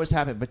knowing what was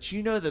happening, but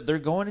that they're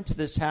going into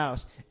this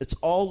house, it's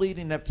all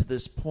leading up to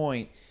this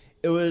point.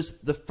 It was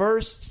the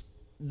first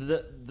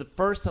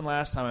and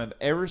last time I've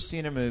ever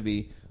seen a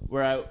movie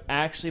where I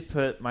actually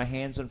put my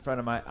hands in front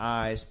of my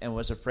eyes and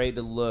was afraid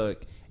to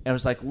look, and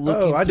was like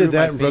looking through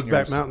my fingers. I did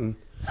that in Brokeback Mountain.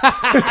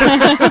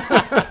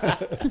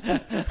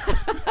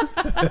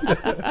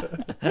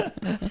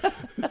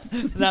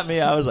 Not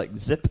me, I was like,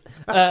 zip.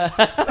 But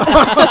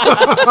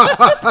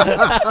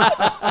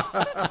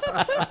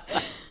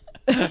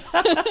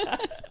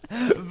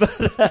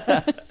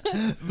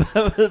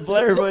with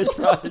Blair Witch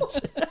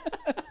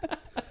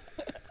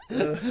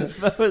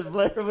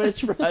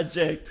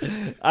Project,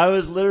 I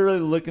was literally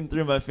looking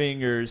through my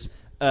fingers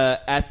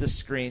at the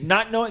screen,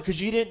 not knowing,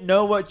 because you didn't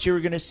know what you were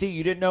going to see.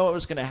 You didn't know what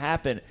was going to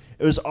happen.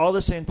 It was all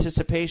this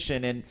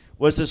anticipation, and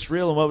was this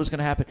real, and what was going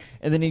to happen?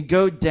 And then you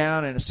go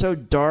down, and it's so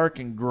dark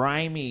and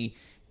grimy,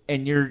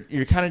 and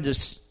you're kind of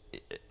just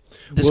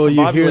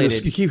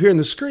discombobulated. You keep hearing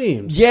the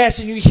screams. Yes,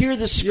 and you hear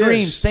the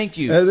screams. Yes. Thank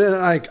you. And then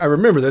I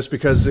remember this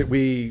because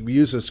we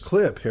used this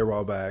clip here a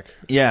while back.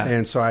 Yeah.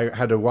 And so I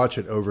had to watch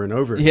it over and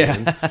over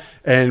again.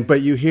 Yeah. But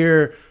you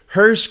hear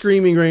her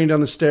screaming, running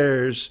down the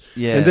stairs.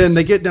 Yes. And then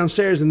they get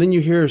downstairs, and then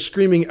you hear her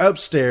screaming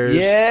upstairs.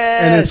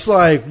 Yes. And it's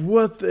like,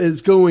 what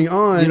is going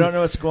on? You don't know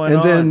what's going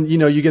on. And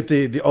then, you get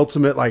the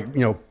ultimate,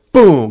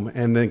 boom,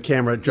 and then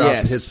camera drops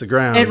and hits the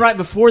ground. And right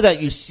before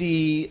that, you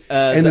see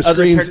and the other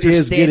screams characters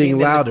is standing getting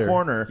louder. in the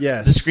corner.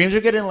 Yes. The screams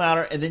are getting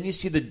louder, and then you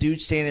see the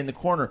dude standing in the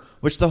corner,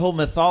 which the whole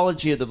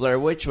mythology of the Blair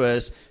Witch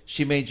was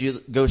she made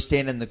you go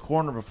stand in the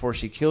corner before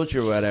she killed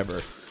you or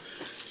whatever.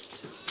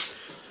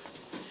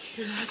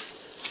 Hear that?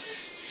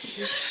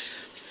 Hear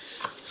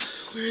that?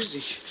 Where is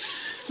he?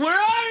 Where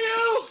are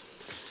you?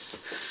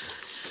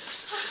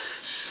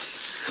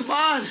 Come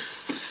on,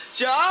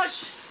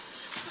 Josh.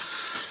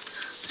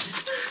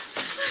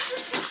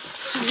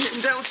 I hear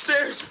him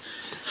downstairs.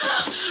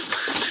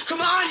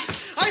 Come on!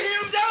 I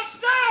hear him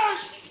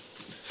downstairs!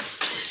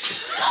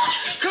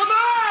 Come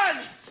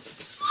on!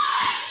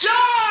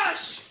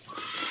 Josh!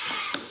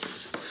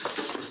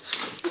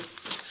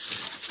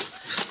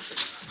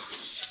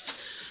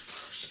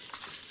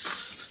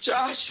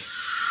 Josh?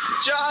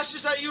 Josh,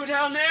 is that you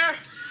down there?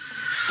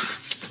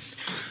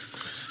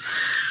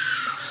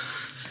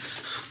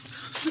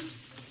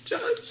 Josh?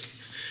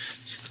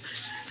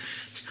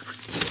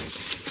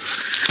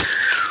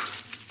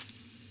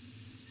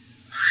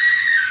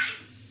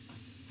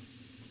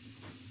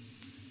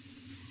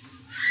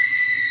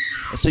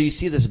 So you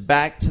see this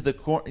back to the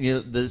corner,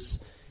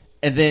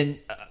 and then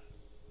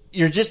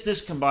you're just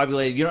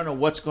discombobulated. You don't know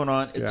what's going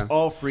on. It's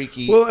all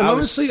freaky. Well, and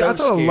honestly, I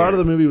thought a lot of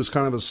the movie was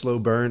kind of a slow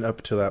burn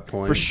up to that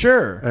point. For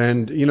sure.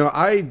 And,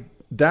 I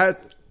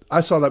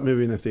saw that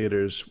movie in the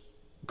theaters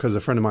because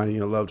a friend of mine,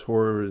 loved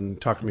horror and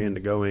talked me into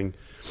going.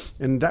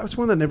 And that was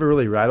one that never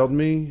really rattled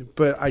me.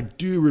 But I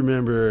do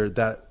remember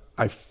that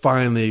I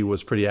finally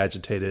was pretty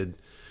agitated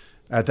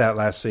at that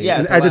last scene. Yeah,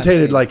 and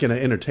agitated like in an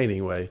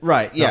entertaining way.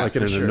 Right, yeah. Not like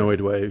in an annoyed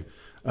way.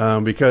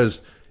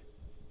 Because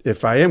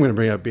if I am going to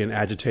bring up being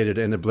agitated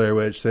in the Blair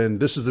Witch, then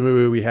this is the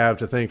movie we have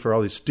to thank for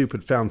all these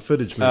stupid found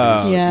footage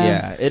movies.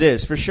 Yeah, it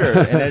is for sure.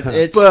 And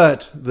it's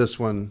but this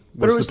one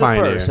was the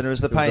pioneer. First, and it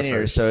was the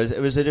pioneer. So it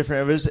was a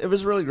different. It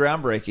was really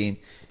groundbreaking.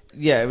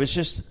 Yeah, it was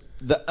just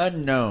the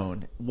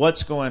unknown.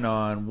 What's going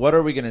on? What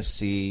are we going to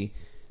see?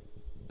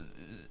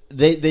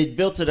 They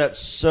built it up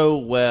so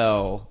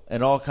well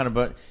and all kind of,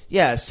 but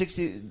yeah,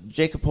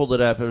 Jacob pulled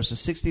it up. It was a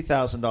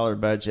 $60,000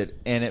 budget,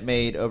 and it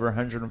made over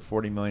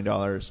 $140 million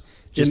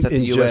just at the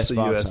U.S.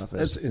 box office.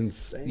 That's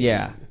insane.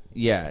 Yeah,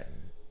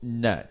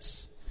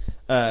 nuts.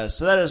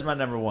 So that is my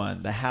number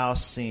one: the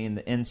house scene,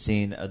 the end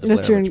scene of the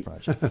Blair Witch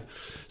Project.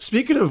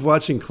 Speaking of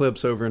watching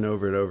clips over and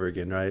over and over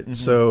again, right? Mm-hmm.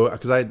 So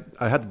because I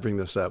had to bring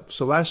this up.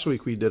 So last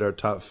week we did our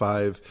top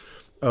 5.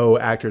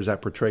 Actors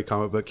that portray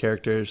comic book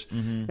characters.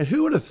 Mm-hmm. And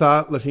who would have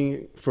thought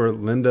looking for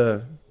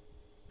Linda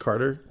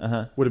Carter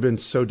would have been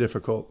so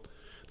difficult?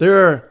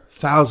 There are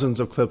thousands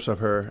of clips of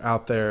her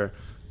out there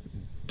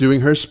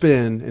doing her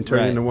spin and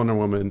turning into Wonder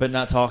Woman. But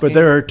not talking? But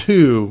there are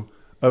 2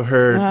 of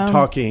her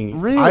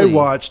talking. Really? I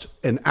watched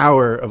an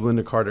hour of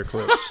Linda Carter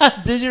clips.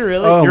 Did you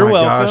really? Oh, You're my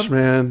welcome. gosh,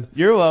 man.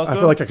 You're welcome. I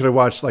feel like I could have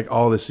watched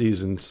all the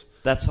seasons.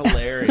 That's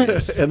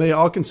hilarious. And they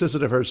all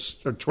consisted of her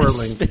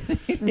twirling.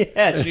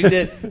 Yeah,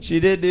 she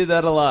did do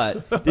that a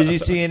lot. Did you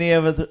see any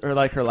of it, or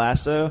like her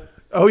lasso?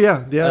 Oh,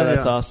 yeah.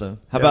 That's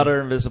awesome. How about her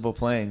invisible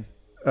plane?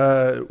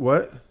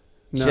 What?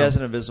 No. She has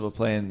an invisible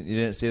plane. You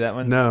didn't see that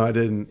one? No, I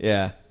didn't.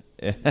 Yeah.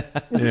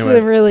 It's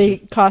a really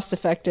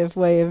cost-effective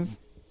way of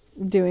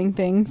doing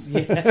things.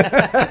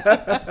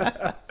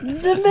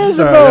 It's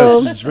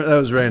invisible. Sorry, that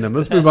was random.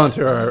 Let's move on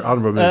to our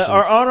honorable mentions.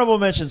 Our honorable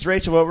mentions.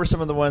 Rachel, what were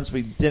some of the ones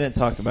we didn't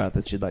talk about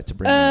that you'd like to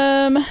bring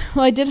up?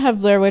 Well, I did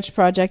have Blair Witch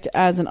Project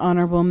as an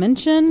honorable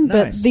mention,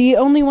 but the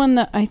only one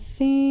that I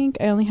think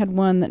I only had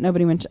one that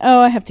nobody mentioned.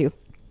 Oh, I have 2.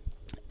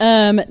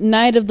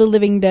 Night of the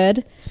Living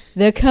Dead.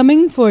 They're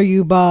coming for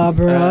you,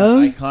 Barbara.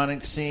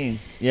 Iconic scene.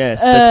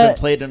 Yes, that's been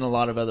played in a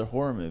lot of other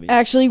horror movies.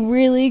 Actually,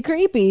 really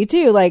creepy,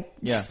 too.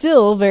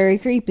 Still very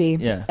creepy.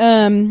 Yeah.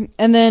 And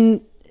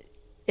then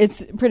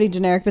it's pretty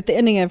generic, but the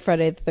ending of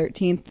Friday the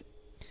 13th.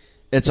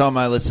 It's on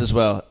my list as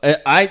well.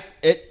 I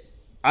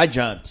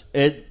jumped.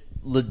 It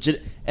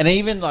legit, and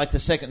even the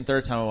second and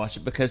third time I watched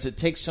it because it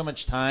takes so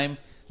much time.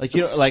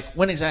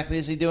 When exactly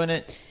is he doing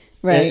it?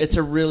 Right.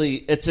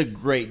 It's a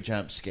great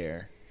jump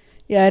scare.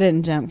 Yeah, I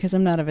didn't jump because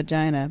I'm not a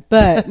vagina,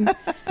 but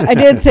I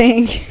did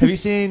think. Have you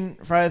seen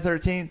Friday the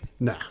 13th?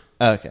 No.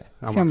 Okay.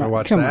 I'm not going to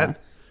watch that.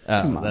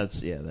 Oh, that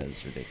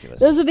is ridiculous.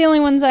 Those are the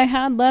only ones I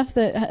had left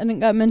that hadn't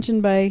got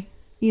mentioned by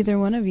either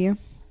one of you.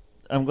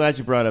 I'm glad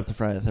you brought up the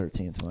Friday the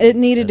 13th one. It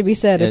needed to be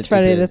said. It's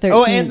Friday the 13th.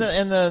 Oh, and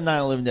the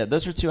 9/11 Dead.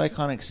 Those are two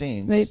iconic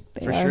scenes. They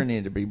for sure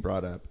needed to be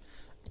brought up.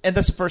 And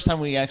that's the first time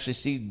we actually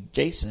see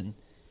Jason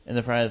in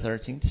the Friday the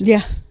 13th series.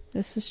 Yeah,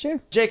 this is true.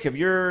 Jacob,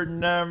 your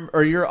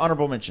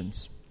honorable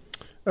mentions.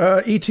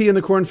 E.T. in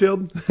the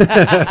cornfield.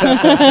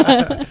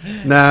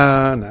 No,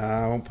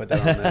 I won't put that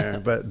on there.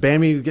 But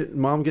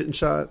mom getting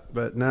shot.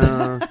 But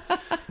no.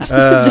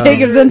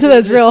 Jacob's into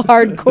those real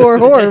hardcore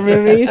horror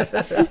movies.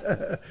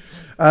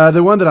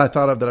 The one that I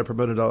thought of that I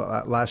promoted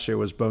last year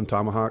was Bone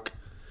Tomahawk.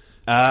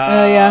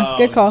 Oh, yeah.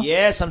 Good call.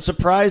 Yes, I'm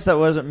surprised that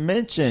wasn't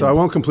mentioned. So I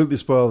won't completely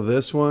spoil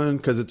this one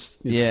because it's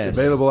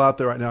available out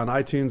there right now on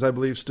iTunes, I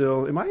believe,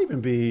 still. It might even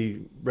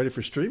be ready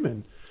for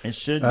streaming. It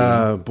should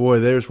be. Boy,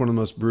 there's one of the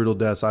most brutal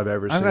deaths I've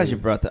ever seen. I'm glad you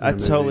brought that. I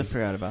totally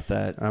forgot about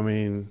that. I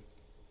mean,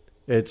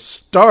 it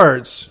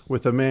starts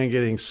with a man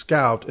getting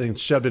scalped and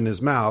shoved in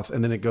his mouth,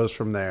 and then it goes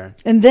from there.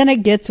 And then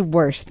it gets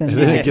worse than that.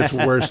 And then it gets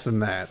worse than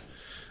that.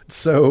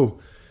 So,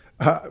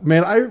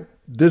 man,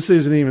 this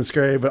isn't even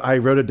scary, but I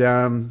wrote it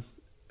down,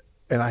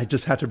 and I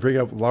just had to bring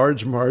up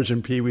Large Marge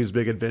and Pee-wee's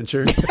Big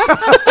Adventure.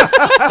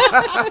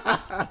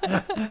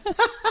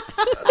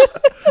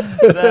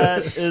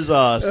 That is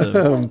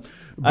awesome.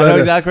 I know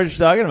exactly what you're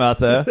talking about,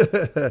 though.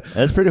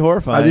 That's pretty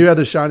horrifying. I do have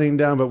The Shining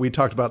down, but we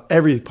talked about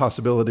every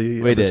possibility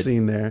of the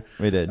scene there.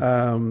 We did.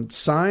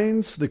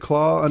 Signs, the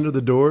claw under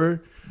the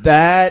door.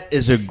 That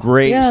is a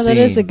great scene. That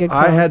is a good call.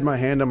 I had my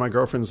hand on my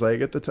girlfriend's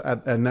leg at the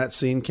time, and that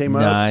scene came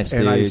up,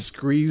 and I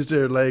squeezed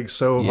her leg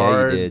so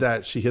hard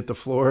that she hit the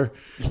floor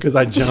because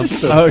I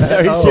jumped.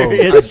 Are you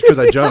serious? Because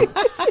I jumped.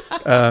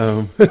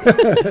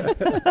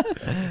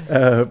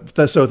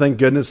 So thank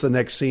goodness the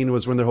next scene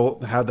was when they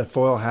had the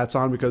foil hats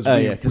on because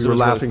we were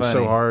laughing really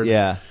so hard.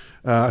 Yeah,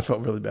 I felt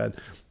really bad.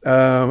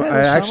 I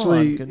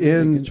actually good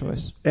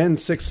in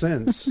Sixth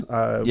Sense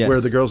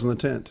where the girls in the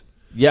tent.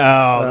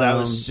 Yeah, that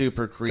was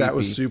super creepy. That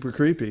was super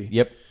creepy.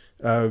 Yep,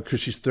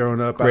 because she's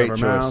throwing up out of her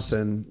mouth,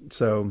 and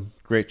so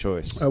great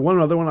choice. One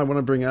other one I want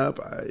to bring up.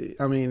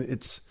 I mean,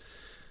 it's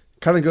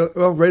kind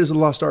of Raiders of the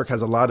Lost Ark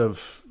has a lot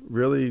of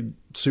really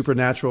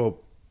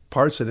supernatural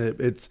parts in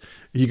it.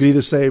 You could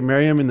either say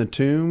Miriam in the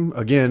tomb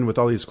again with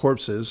all these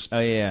corpses. Oh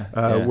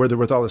yeah, where they're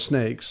with all the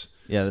snakes.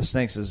 Yeah, the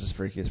snakes is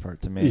the freakiest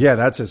part to me. Yeah,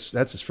 that's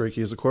as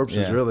freaky as the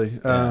corpses, really.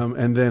 Yeah.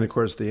 And then of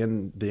course the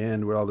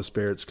end where all the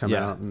spirits come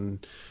out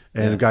and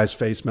a guy's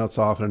face melts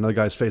off and another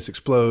guy's face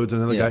explodes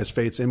and another guy's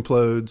face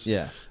implodes.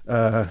 Yeah,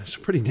 it's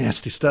pretty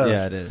nasty stuff.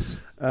 Yeah, it is.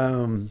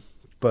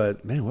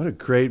 But man, what a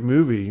great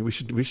movie! We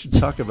should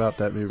talk about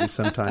that movie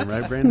sometime,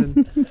 right,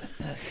 Brandon?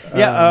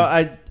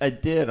 I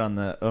did on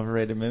the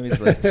overrated movies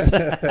list.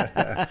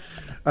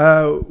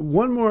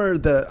 One more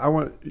that I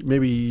want,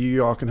 maybe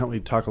you all can help me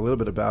talk a little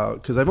bit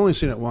about because I've only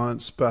seen it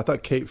once, but I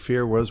thought Cape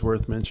Fear was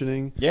worth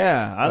mentioning.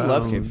 Yeah, I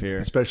love Cape Fear,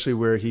 especially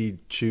where he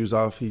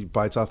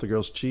bites off the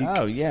girl's cheek.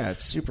 Oh yeah,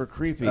 it's super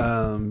creepy.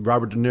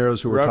 Robert De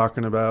Niro's who we're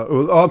talking about.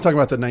 Oh, I'm talking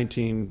about the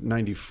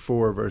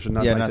 1994 version,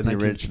 not the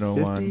original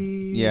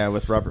one. Yeah,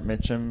 with Robert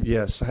Mitchum.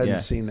 Yes, I hadn't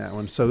seen that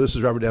one. So this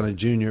is Robert Downey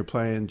Jr.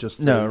 playing just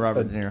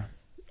Robert De Niro.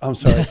 I'm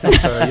sorry.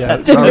 Yeah,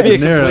 it's a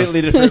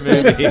completely different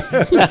movie.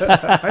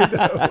 I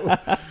know.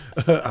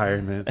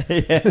 Iron Man.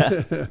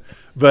 Yeah.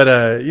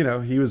 But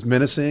he was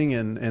menacing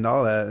and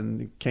all that,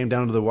 and it came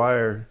down to the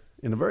wire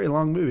in a very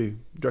long movie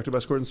directed by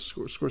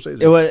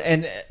Scorsese. It was,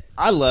 and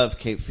I love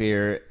Cape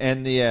Fear,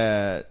 and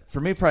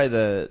for me probably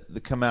the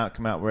come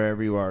out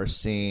wherever you are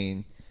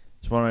scene.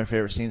 It's one of my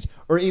favorite scenes.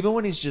 Or even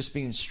when he's just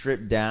being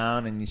stripped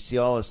down and you see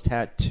all his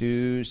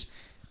tattoos,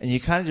 and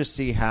you kind of just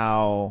see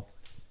how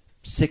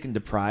sick and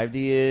deprived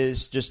he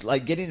is, just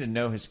like getting to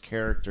know his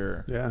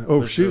character. Yeah.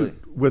 Oh shoot!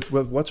 Really... With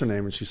what's her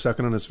name? And she's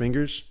sucking on his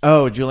fingers.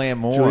 Oh,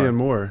 Julianne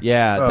Moore.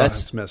 Yeah,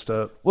 that's messed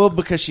up. Well,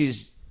 because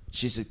she's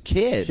a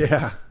kid.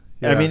 Yeah.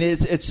 I mean,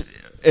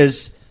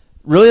 it's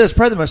really that's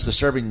probably the most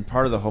disturbing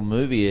part of the whole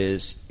movie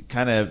is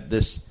kind of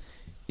this.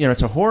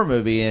 It's a horror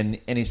movie and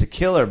he's a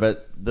killer,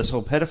 but this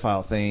whole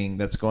pedophile thing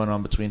that's going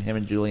on between him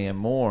and Julianne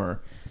Moore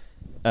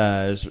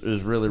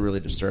is really, really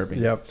disturbing.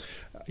 Yep.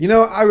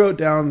 I wrote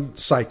down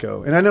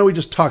Psycho, and I know we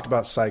just talked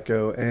about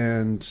Psycho,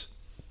 and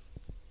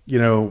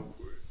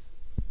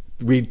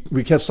we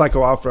kept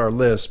Psycho off our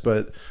list,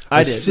 but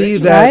I see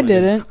that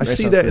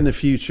in the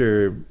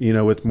future,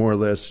 with more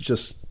lists,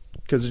 just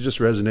because it's just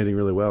resonating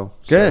really well.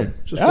 Good.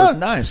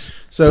 Nice.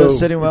 So it's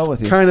sitting well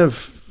with you. Kind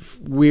of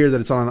weird that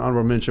it's on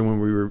honorable mention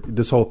when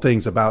this whole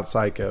thing's about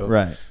Psycho,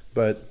 right?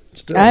 But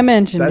still, I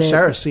mentioned that it.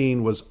 shower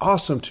scene was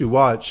awesome to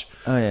watch.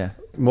 Oh yeah.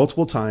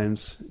 Multiple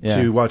times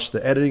to watch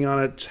the editing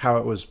on it, how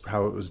it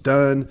was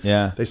done.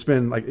 Yeah, they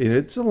spend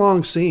it's a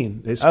long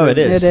scene. They spend, it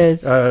is. It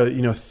is.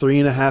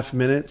 3.5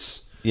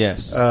 minutes.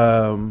 Yes.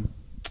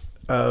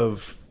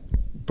 Of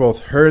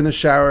both her in the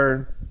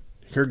shower,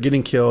 her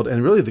getting killed,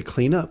 and really the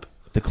cleanup.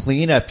 The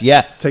cleanup,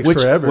 yeah, takes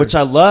forever. Which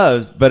I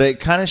loved, but it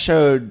kind of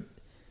showed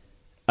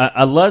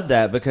I loved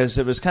that because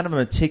it was kind of a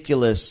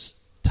meticulous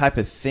type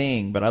of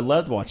thing, but I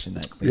loved watching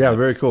that clean up.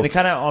 Very cool. And it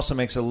kind of also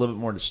makes it a little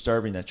bit more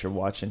disturbing that you're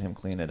watching him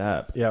clean it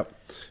up. Yep.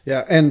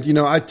 Yeah, and you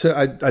know, I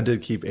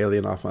did keep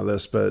Alien off my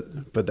list,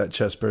 but that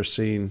chest burst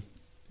scene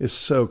is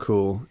so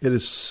cool. It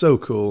is so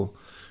cool.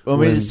 When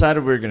we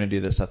decided we were going to do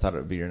this, I thought it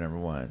would be your number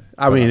one.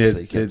 I mean,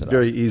 it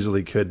very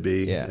easily could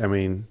be. Yeah. I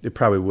mean, it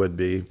probably would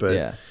be, but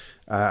yeah.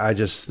 I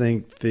just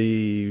think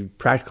the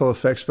practical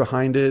effects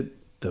behind it,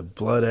 the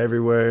blood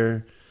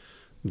everywhere,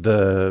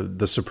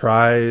 the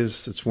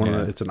surprise. It's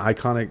it's an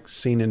iconic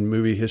scene in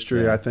movie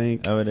history, I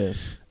think. Oh, it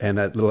is. And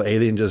that little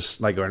alien just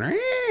like going,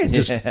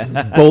 just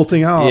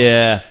bolting off.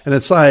 Yeah. And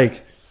it's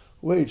like,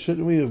 wait,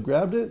 shouldn't we have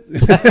grabbed it?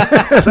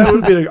 That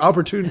would be an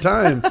opportune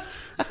time.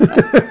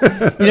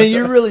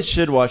 You really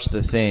should watch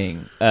The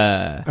Thing.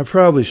 I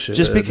probably should.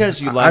 Just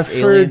because you like I've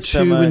Aliens so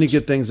much. heard too many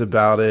good things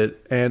about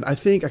it, and I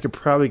think I could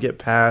probably get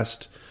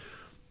past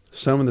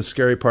some of the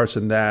scary parts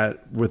in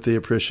that with the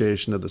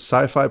appreciation of the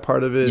sci-fi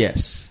part of it.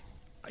 Yes.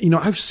 You know,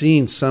 I've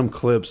seen some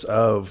clips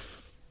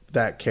of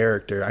that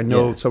character. I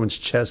know someone's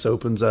chest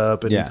opens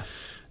up and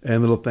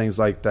little things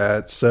like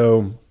that.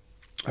 So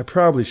I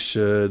probably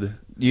should.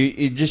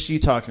 You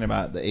talking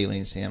about the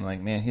alien scene, I'm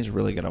like, man, he's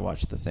really gonna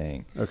watch The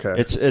Thing. Okay,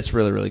 it's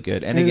really, really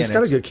good. And again, it's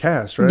got a good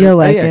cast, right? You'll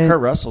like it. Kurt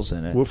Russell's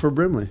in it. Wilford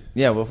Brimley.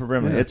 Yeah, Wilford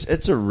Brimley. Yeah.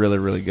 It's a really,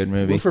 really good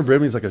movie. Wilford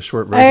Brimley's like a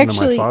short version of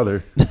my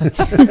father.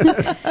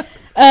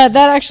 That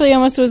actually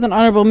almost was an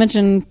honorable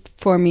mention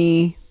for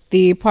me.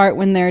 The part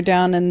when they're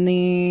down in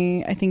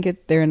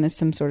they're in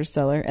some sort of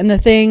cellar, and the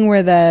thing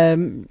where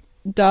the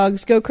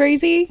dogs go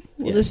crazy.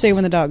 We'll just say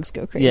when the dogs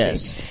go crazy.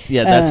 Yes,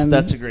 yeah,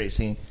 that's a great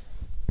scene.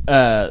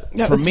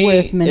 For me,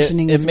 worth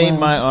mentioning it made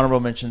my honorable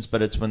mentions,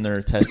 but it's when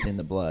they're testing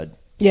the blood.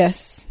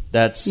 Yes,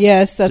 that's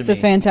a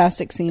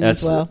fantastic scene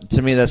as well.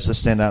 To me, that's the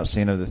standout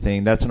scene of The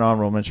Thing. That's an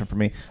honorable mention for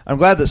me. I'm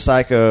glad that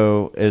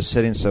Psycho is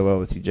sitting so well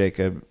with you,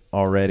 Jacob,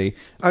 already.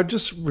 I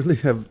just really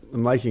have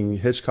been liking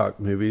Hitchcock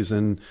movies,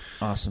 and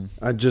awesome.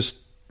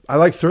 I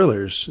like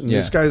thrillers. And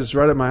this guy's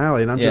right up my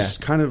alley, and I'm just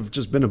kind of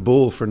been a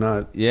bull for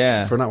not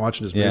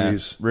watching his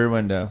movies. Rear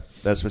Window.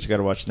 That's what you got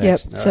to watch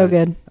next. Yep, so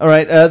good. All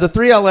right, the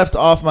three I left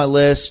off my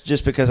list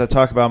just because I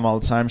talk about them all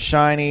the time.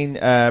 Shining,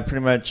 pretty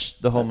much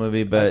the whole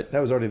movie, but that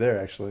was already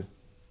there actually.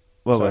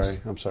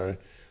 I'm sorry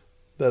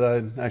that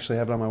I actually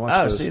have it on my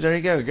watch list. See, there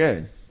you go.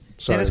 Good.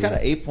 Sorry, and it's got an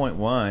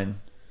 8.1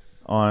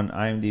 on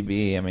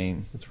IMDb. I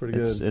mean, that's pretty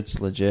good. It's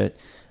legit.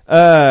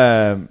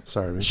 Sorry,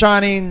 man.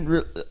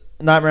 Shining,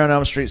 Nightmare on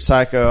Elm Street,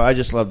 Psycho. I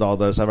just loved all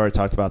those. I've already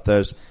talked about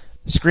those.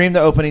 Scream, the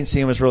opening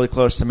scene, was really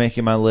close to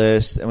making my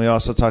list. And we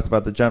also talked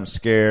about the jump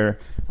scare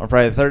on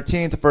Friday the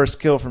 13th, the first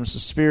kill from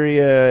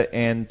Suspiria,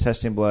 and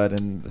testing blood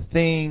and The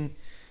Thing.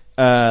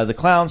 The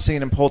clown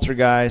scene in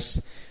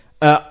Poltergeist.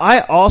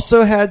 I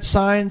also had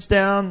Signs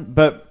down,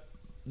 but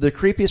the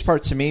creepiest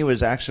part to me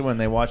was actually when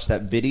they watched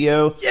that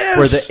video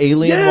where the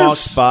alien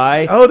walks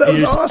by. Oh, that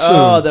was awesome.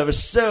 Oh, that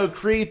was so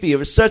creepy. It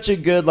was such a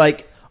good,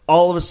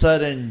 all of a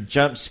sudden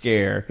jump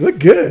scare. It looked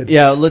good.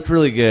 Yeah, it looked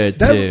really good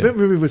too. That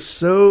movie was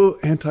so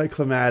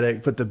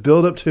anticlimactic, but the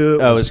build up to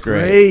it was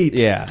great.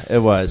 Yeah, it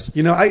was.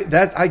 You know,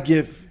 I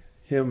give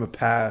him a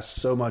pass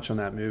so much on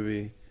that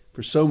movie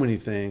for so many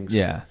things.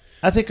 Yeah.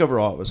 I think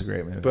overall it was a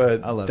great movie.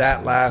 But I love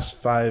that last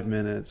 5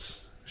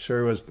 minutes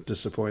sure was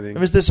disappointing. It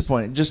was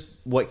disappointing. Just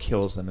what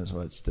kills them is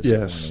what's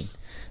disappointing. Yes.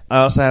 I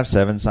also have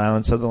 7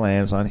 Silence of the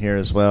Lambs on here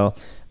as well.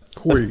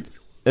 Great.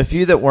 A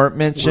few that weren't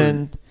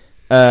mentioned.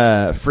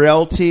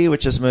 Frailty,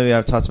 which is a movie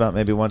I've talked about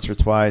maybe once or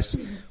twice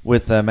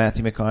with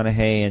Matthew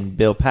McConaughey and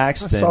Bill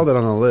Paxton. I saw that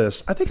on a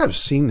list. I think I've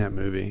seen that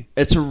movie.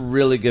 It's a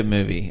really good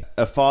movie.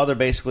 A father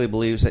basically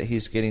believes that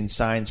he's getting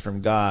signs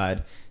from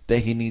God that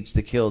he needs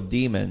to kill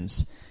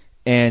demons.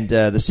 And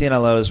the scene I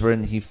love is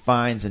when he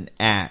finds an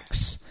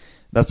axe.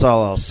 That's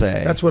all I'll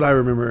say. That's what I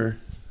remember.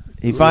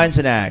 He finds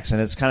an axe, and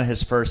it's kind of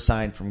his first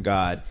sign from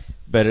God.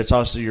 But it's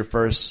also your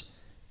first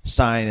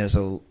sign as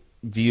a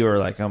viewer,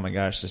 like, oh my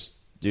gosh, this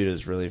dude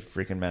is really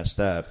freaking messed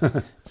up.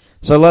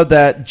 So I love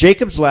that.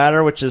 Jacob's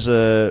Ladder, which is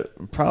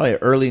probably an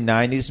early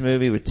 90s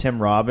movie with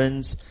Tim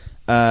Robbins.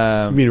 You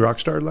mean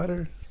Rockstar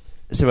Ladder?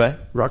 Say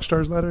what?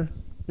 Rockstar's Ladder?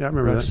 Yeah, I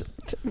remember that.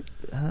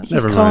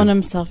 He's calling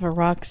himself a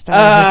rock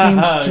star.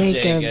 His name's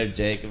Jacob.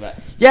 Jacob.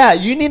 Yeah,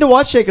 you need to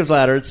watch Jacob's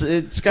Ladder.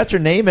 It's got your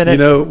name in it. You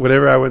know,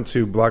 whenever I went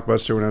to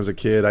Blockbuster when I was a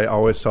kid, I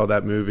always saw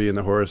that movie in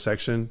the horror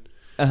section.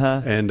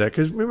 And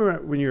because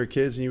remember when you were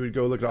kids and you would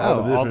go look at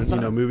all the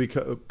different movie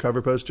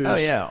cover posters. Oh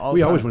yeah,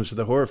 we always went to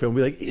the horror film.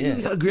 We'd be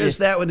like, how gross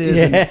that one is.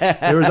 And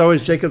there was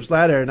always Jacob's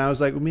Ladder, and I was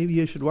like, well, maybe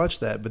you should watch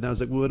that. But then I was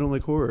like, well, I don't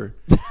like horror.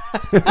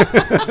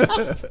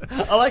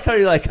 I like how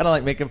you're kind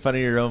of making fun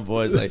of your own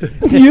voice. Like you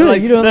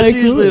don't that's like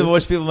usually horror. the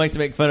voice people make to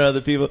make fun of other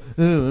people.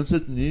 Oh, I'm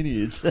such an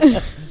idiot.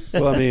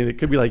 Well, I mean, it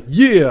could be like,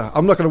 yeah,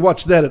 I'm not going to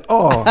watch that at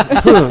all.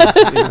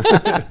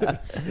 Anyway.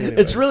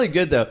 It's really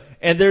good, though.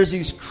 And there's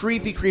these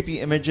creepy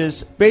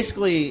images.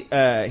 Basically,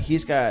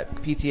 he's got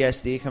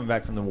PTSD coming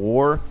back from the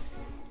war.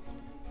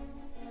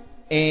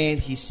 And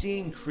he's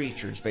seeing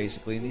creatures,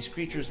 basically. And these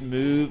creatures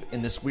move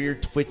in this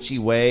weird, twitchy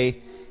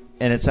way.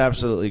 And it's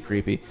absolutely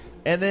creepy.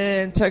 And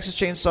then Texas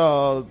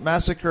Chainsaw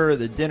Massacre,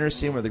 the dinner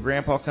scene where the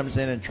grandpa comes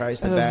in and tries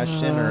to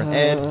bash in her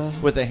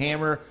head with a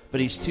hammer, but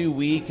he's too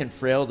weak and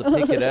frail to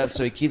pick it up,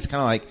 so he keeps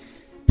kind of like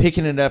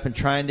picking it up and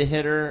trying to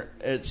hit her.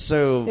 It's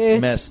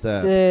messed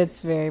up.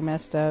 It's very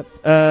messed up.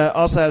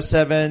 Also have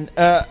 7.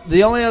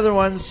 The only other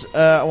ones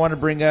I want to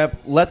bring up,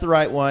 Let the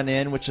Right One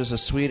In, which is a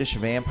Swedish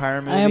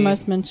vampire movie. I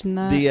almost mentioned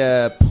that.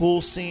 The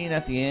pool scene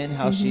at the end,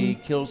 how she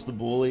kills the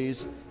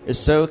bullies, is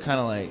so kind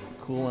of like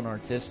cool and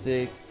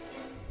artistic.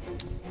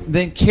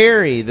 Then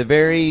Carrie, the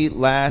very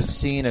last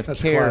scene of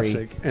That's Carrie.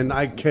 classic. And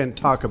I can't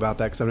talk about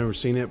that because I've never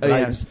seen it.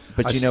 But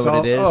But you know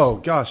what it is? Oh,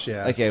 gosh,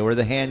 yeah. Okay, where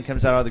the hand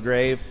comes out of the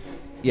grave.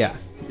 Yeah.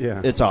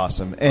 Yeah. It's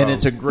awesome. And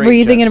it's a great Were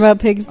you thinking about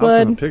Pig's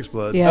Blood? Pig's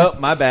Blood. Yeah. Oh,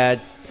 my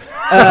bad.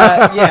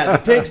 Yeah,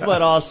 the Pig's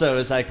Blood also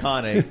is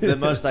iconic. The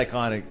most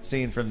iconic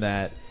scene from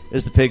that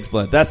is the Pig's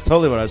Blood. That's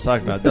totally what I was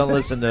talking about. Don't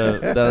listen to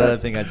the other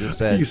thing I just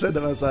said. You said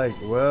that, I was like,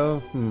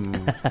 well,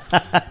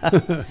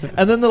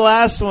 And then the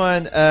last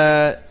one,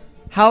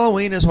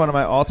 Halloween is one of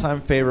my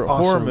all-time favorite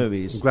horror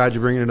movies. I'm glad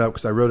you're bringing it up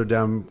because I wrote it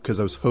down because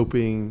I was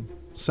hoping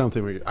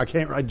something.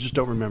 I just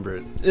don't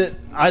remember it.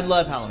 I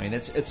love Halloween.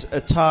 It's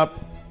a top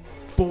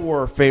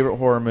 4 favorite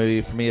horror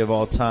movie for me of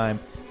all time.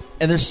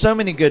 And there's so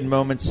many good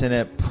moments in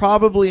it.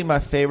 Probably my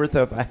favorite,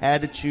 though, if I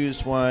had to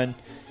choose one,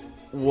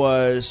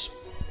 was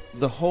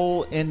the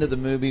whole end of the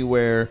movie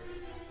where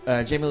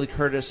Jamie Lee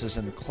Curtis is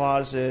in the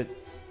closet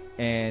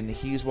and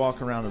he's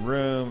walking around the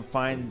room,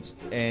 finds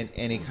and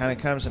he kind of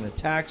comes and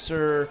attacks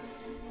her,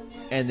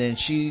 and then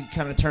she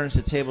kind of turns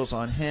the tables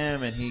on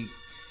him, and he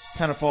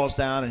kind of falls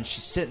down, and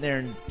she's sitting there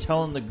and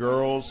telling the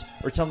girls,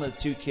 or telling the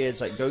 2 kids,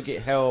 like, go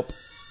get help,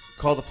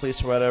 call the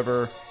police or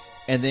whatever,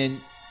 and then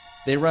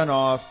they run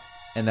off,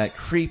 and that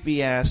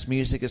creepy ass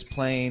music is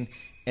playing,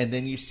 and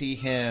then you see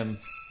him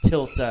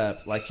tilt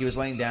up, like he was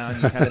laying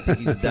down, you kind of think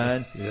he's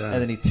done, Yeah.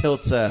 and then he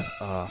tilts up,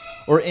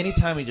 or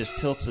anytime he just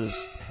tilts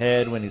his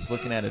head when he's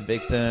looking at a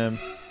victim.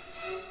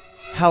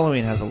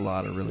 Halloween has a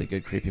lot of really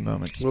good creepy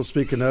moments. Well,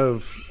 speaking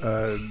of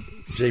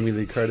Jamie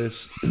Lee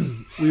Curtis,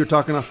 we were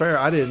talking off air.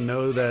 I didn't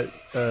know that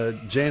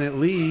Janet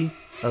Leigh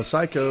of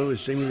Psycho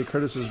is Jamie Lee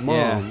Curtis's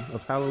mom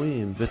of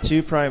Halloween. The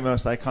 2 probably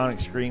most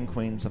iconic scream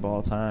queens of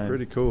all time.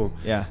 Pretty cool.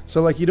 Yeah.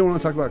 So, like, you don't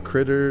want to talk about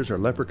Critters or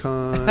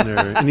Leprechaun or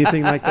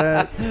anything like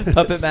that?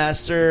 Puppet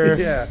Master.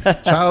 Yeah.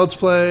 Child's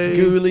Play.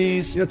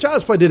 Ghoulies. You know,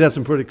 Child's Play did have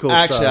some pretty cool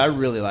Actually, stuff. I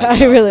really like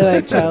I really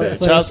like Child's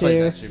Play, Child's Play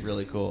too. is actually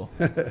really cool.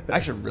 I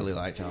actually really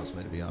like Child's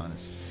Play, to be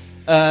honest.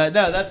 No,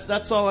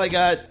 that's all I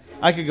got.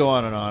 I could go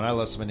on and on. I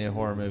love so many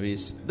horror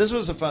movies. This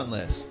was a fun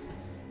list.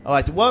 I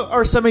liked it. What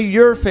are some of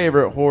your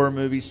favorite horror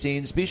movie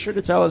scenes? Be sure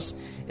to tell us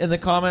in the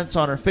comments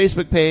on our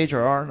Facebook page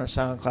or on our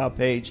SoundCloud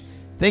page.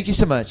 Thank you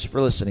so much for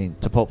listening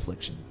to Pulp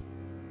Fiction.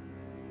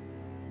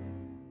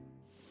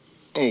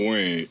 Oh,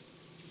 wait.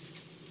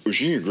 Was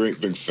she a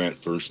great big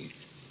fat person?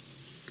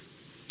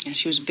 Yeah,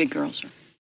 she was a big girl, sir.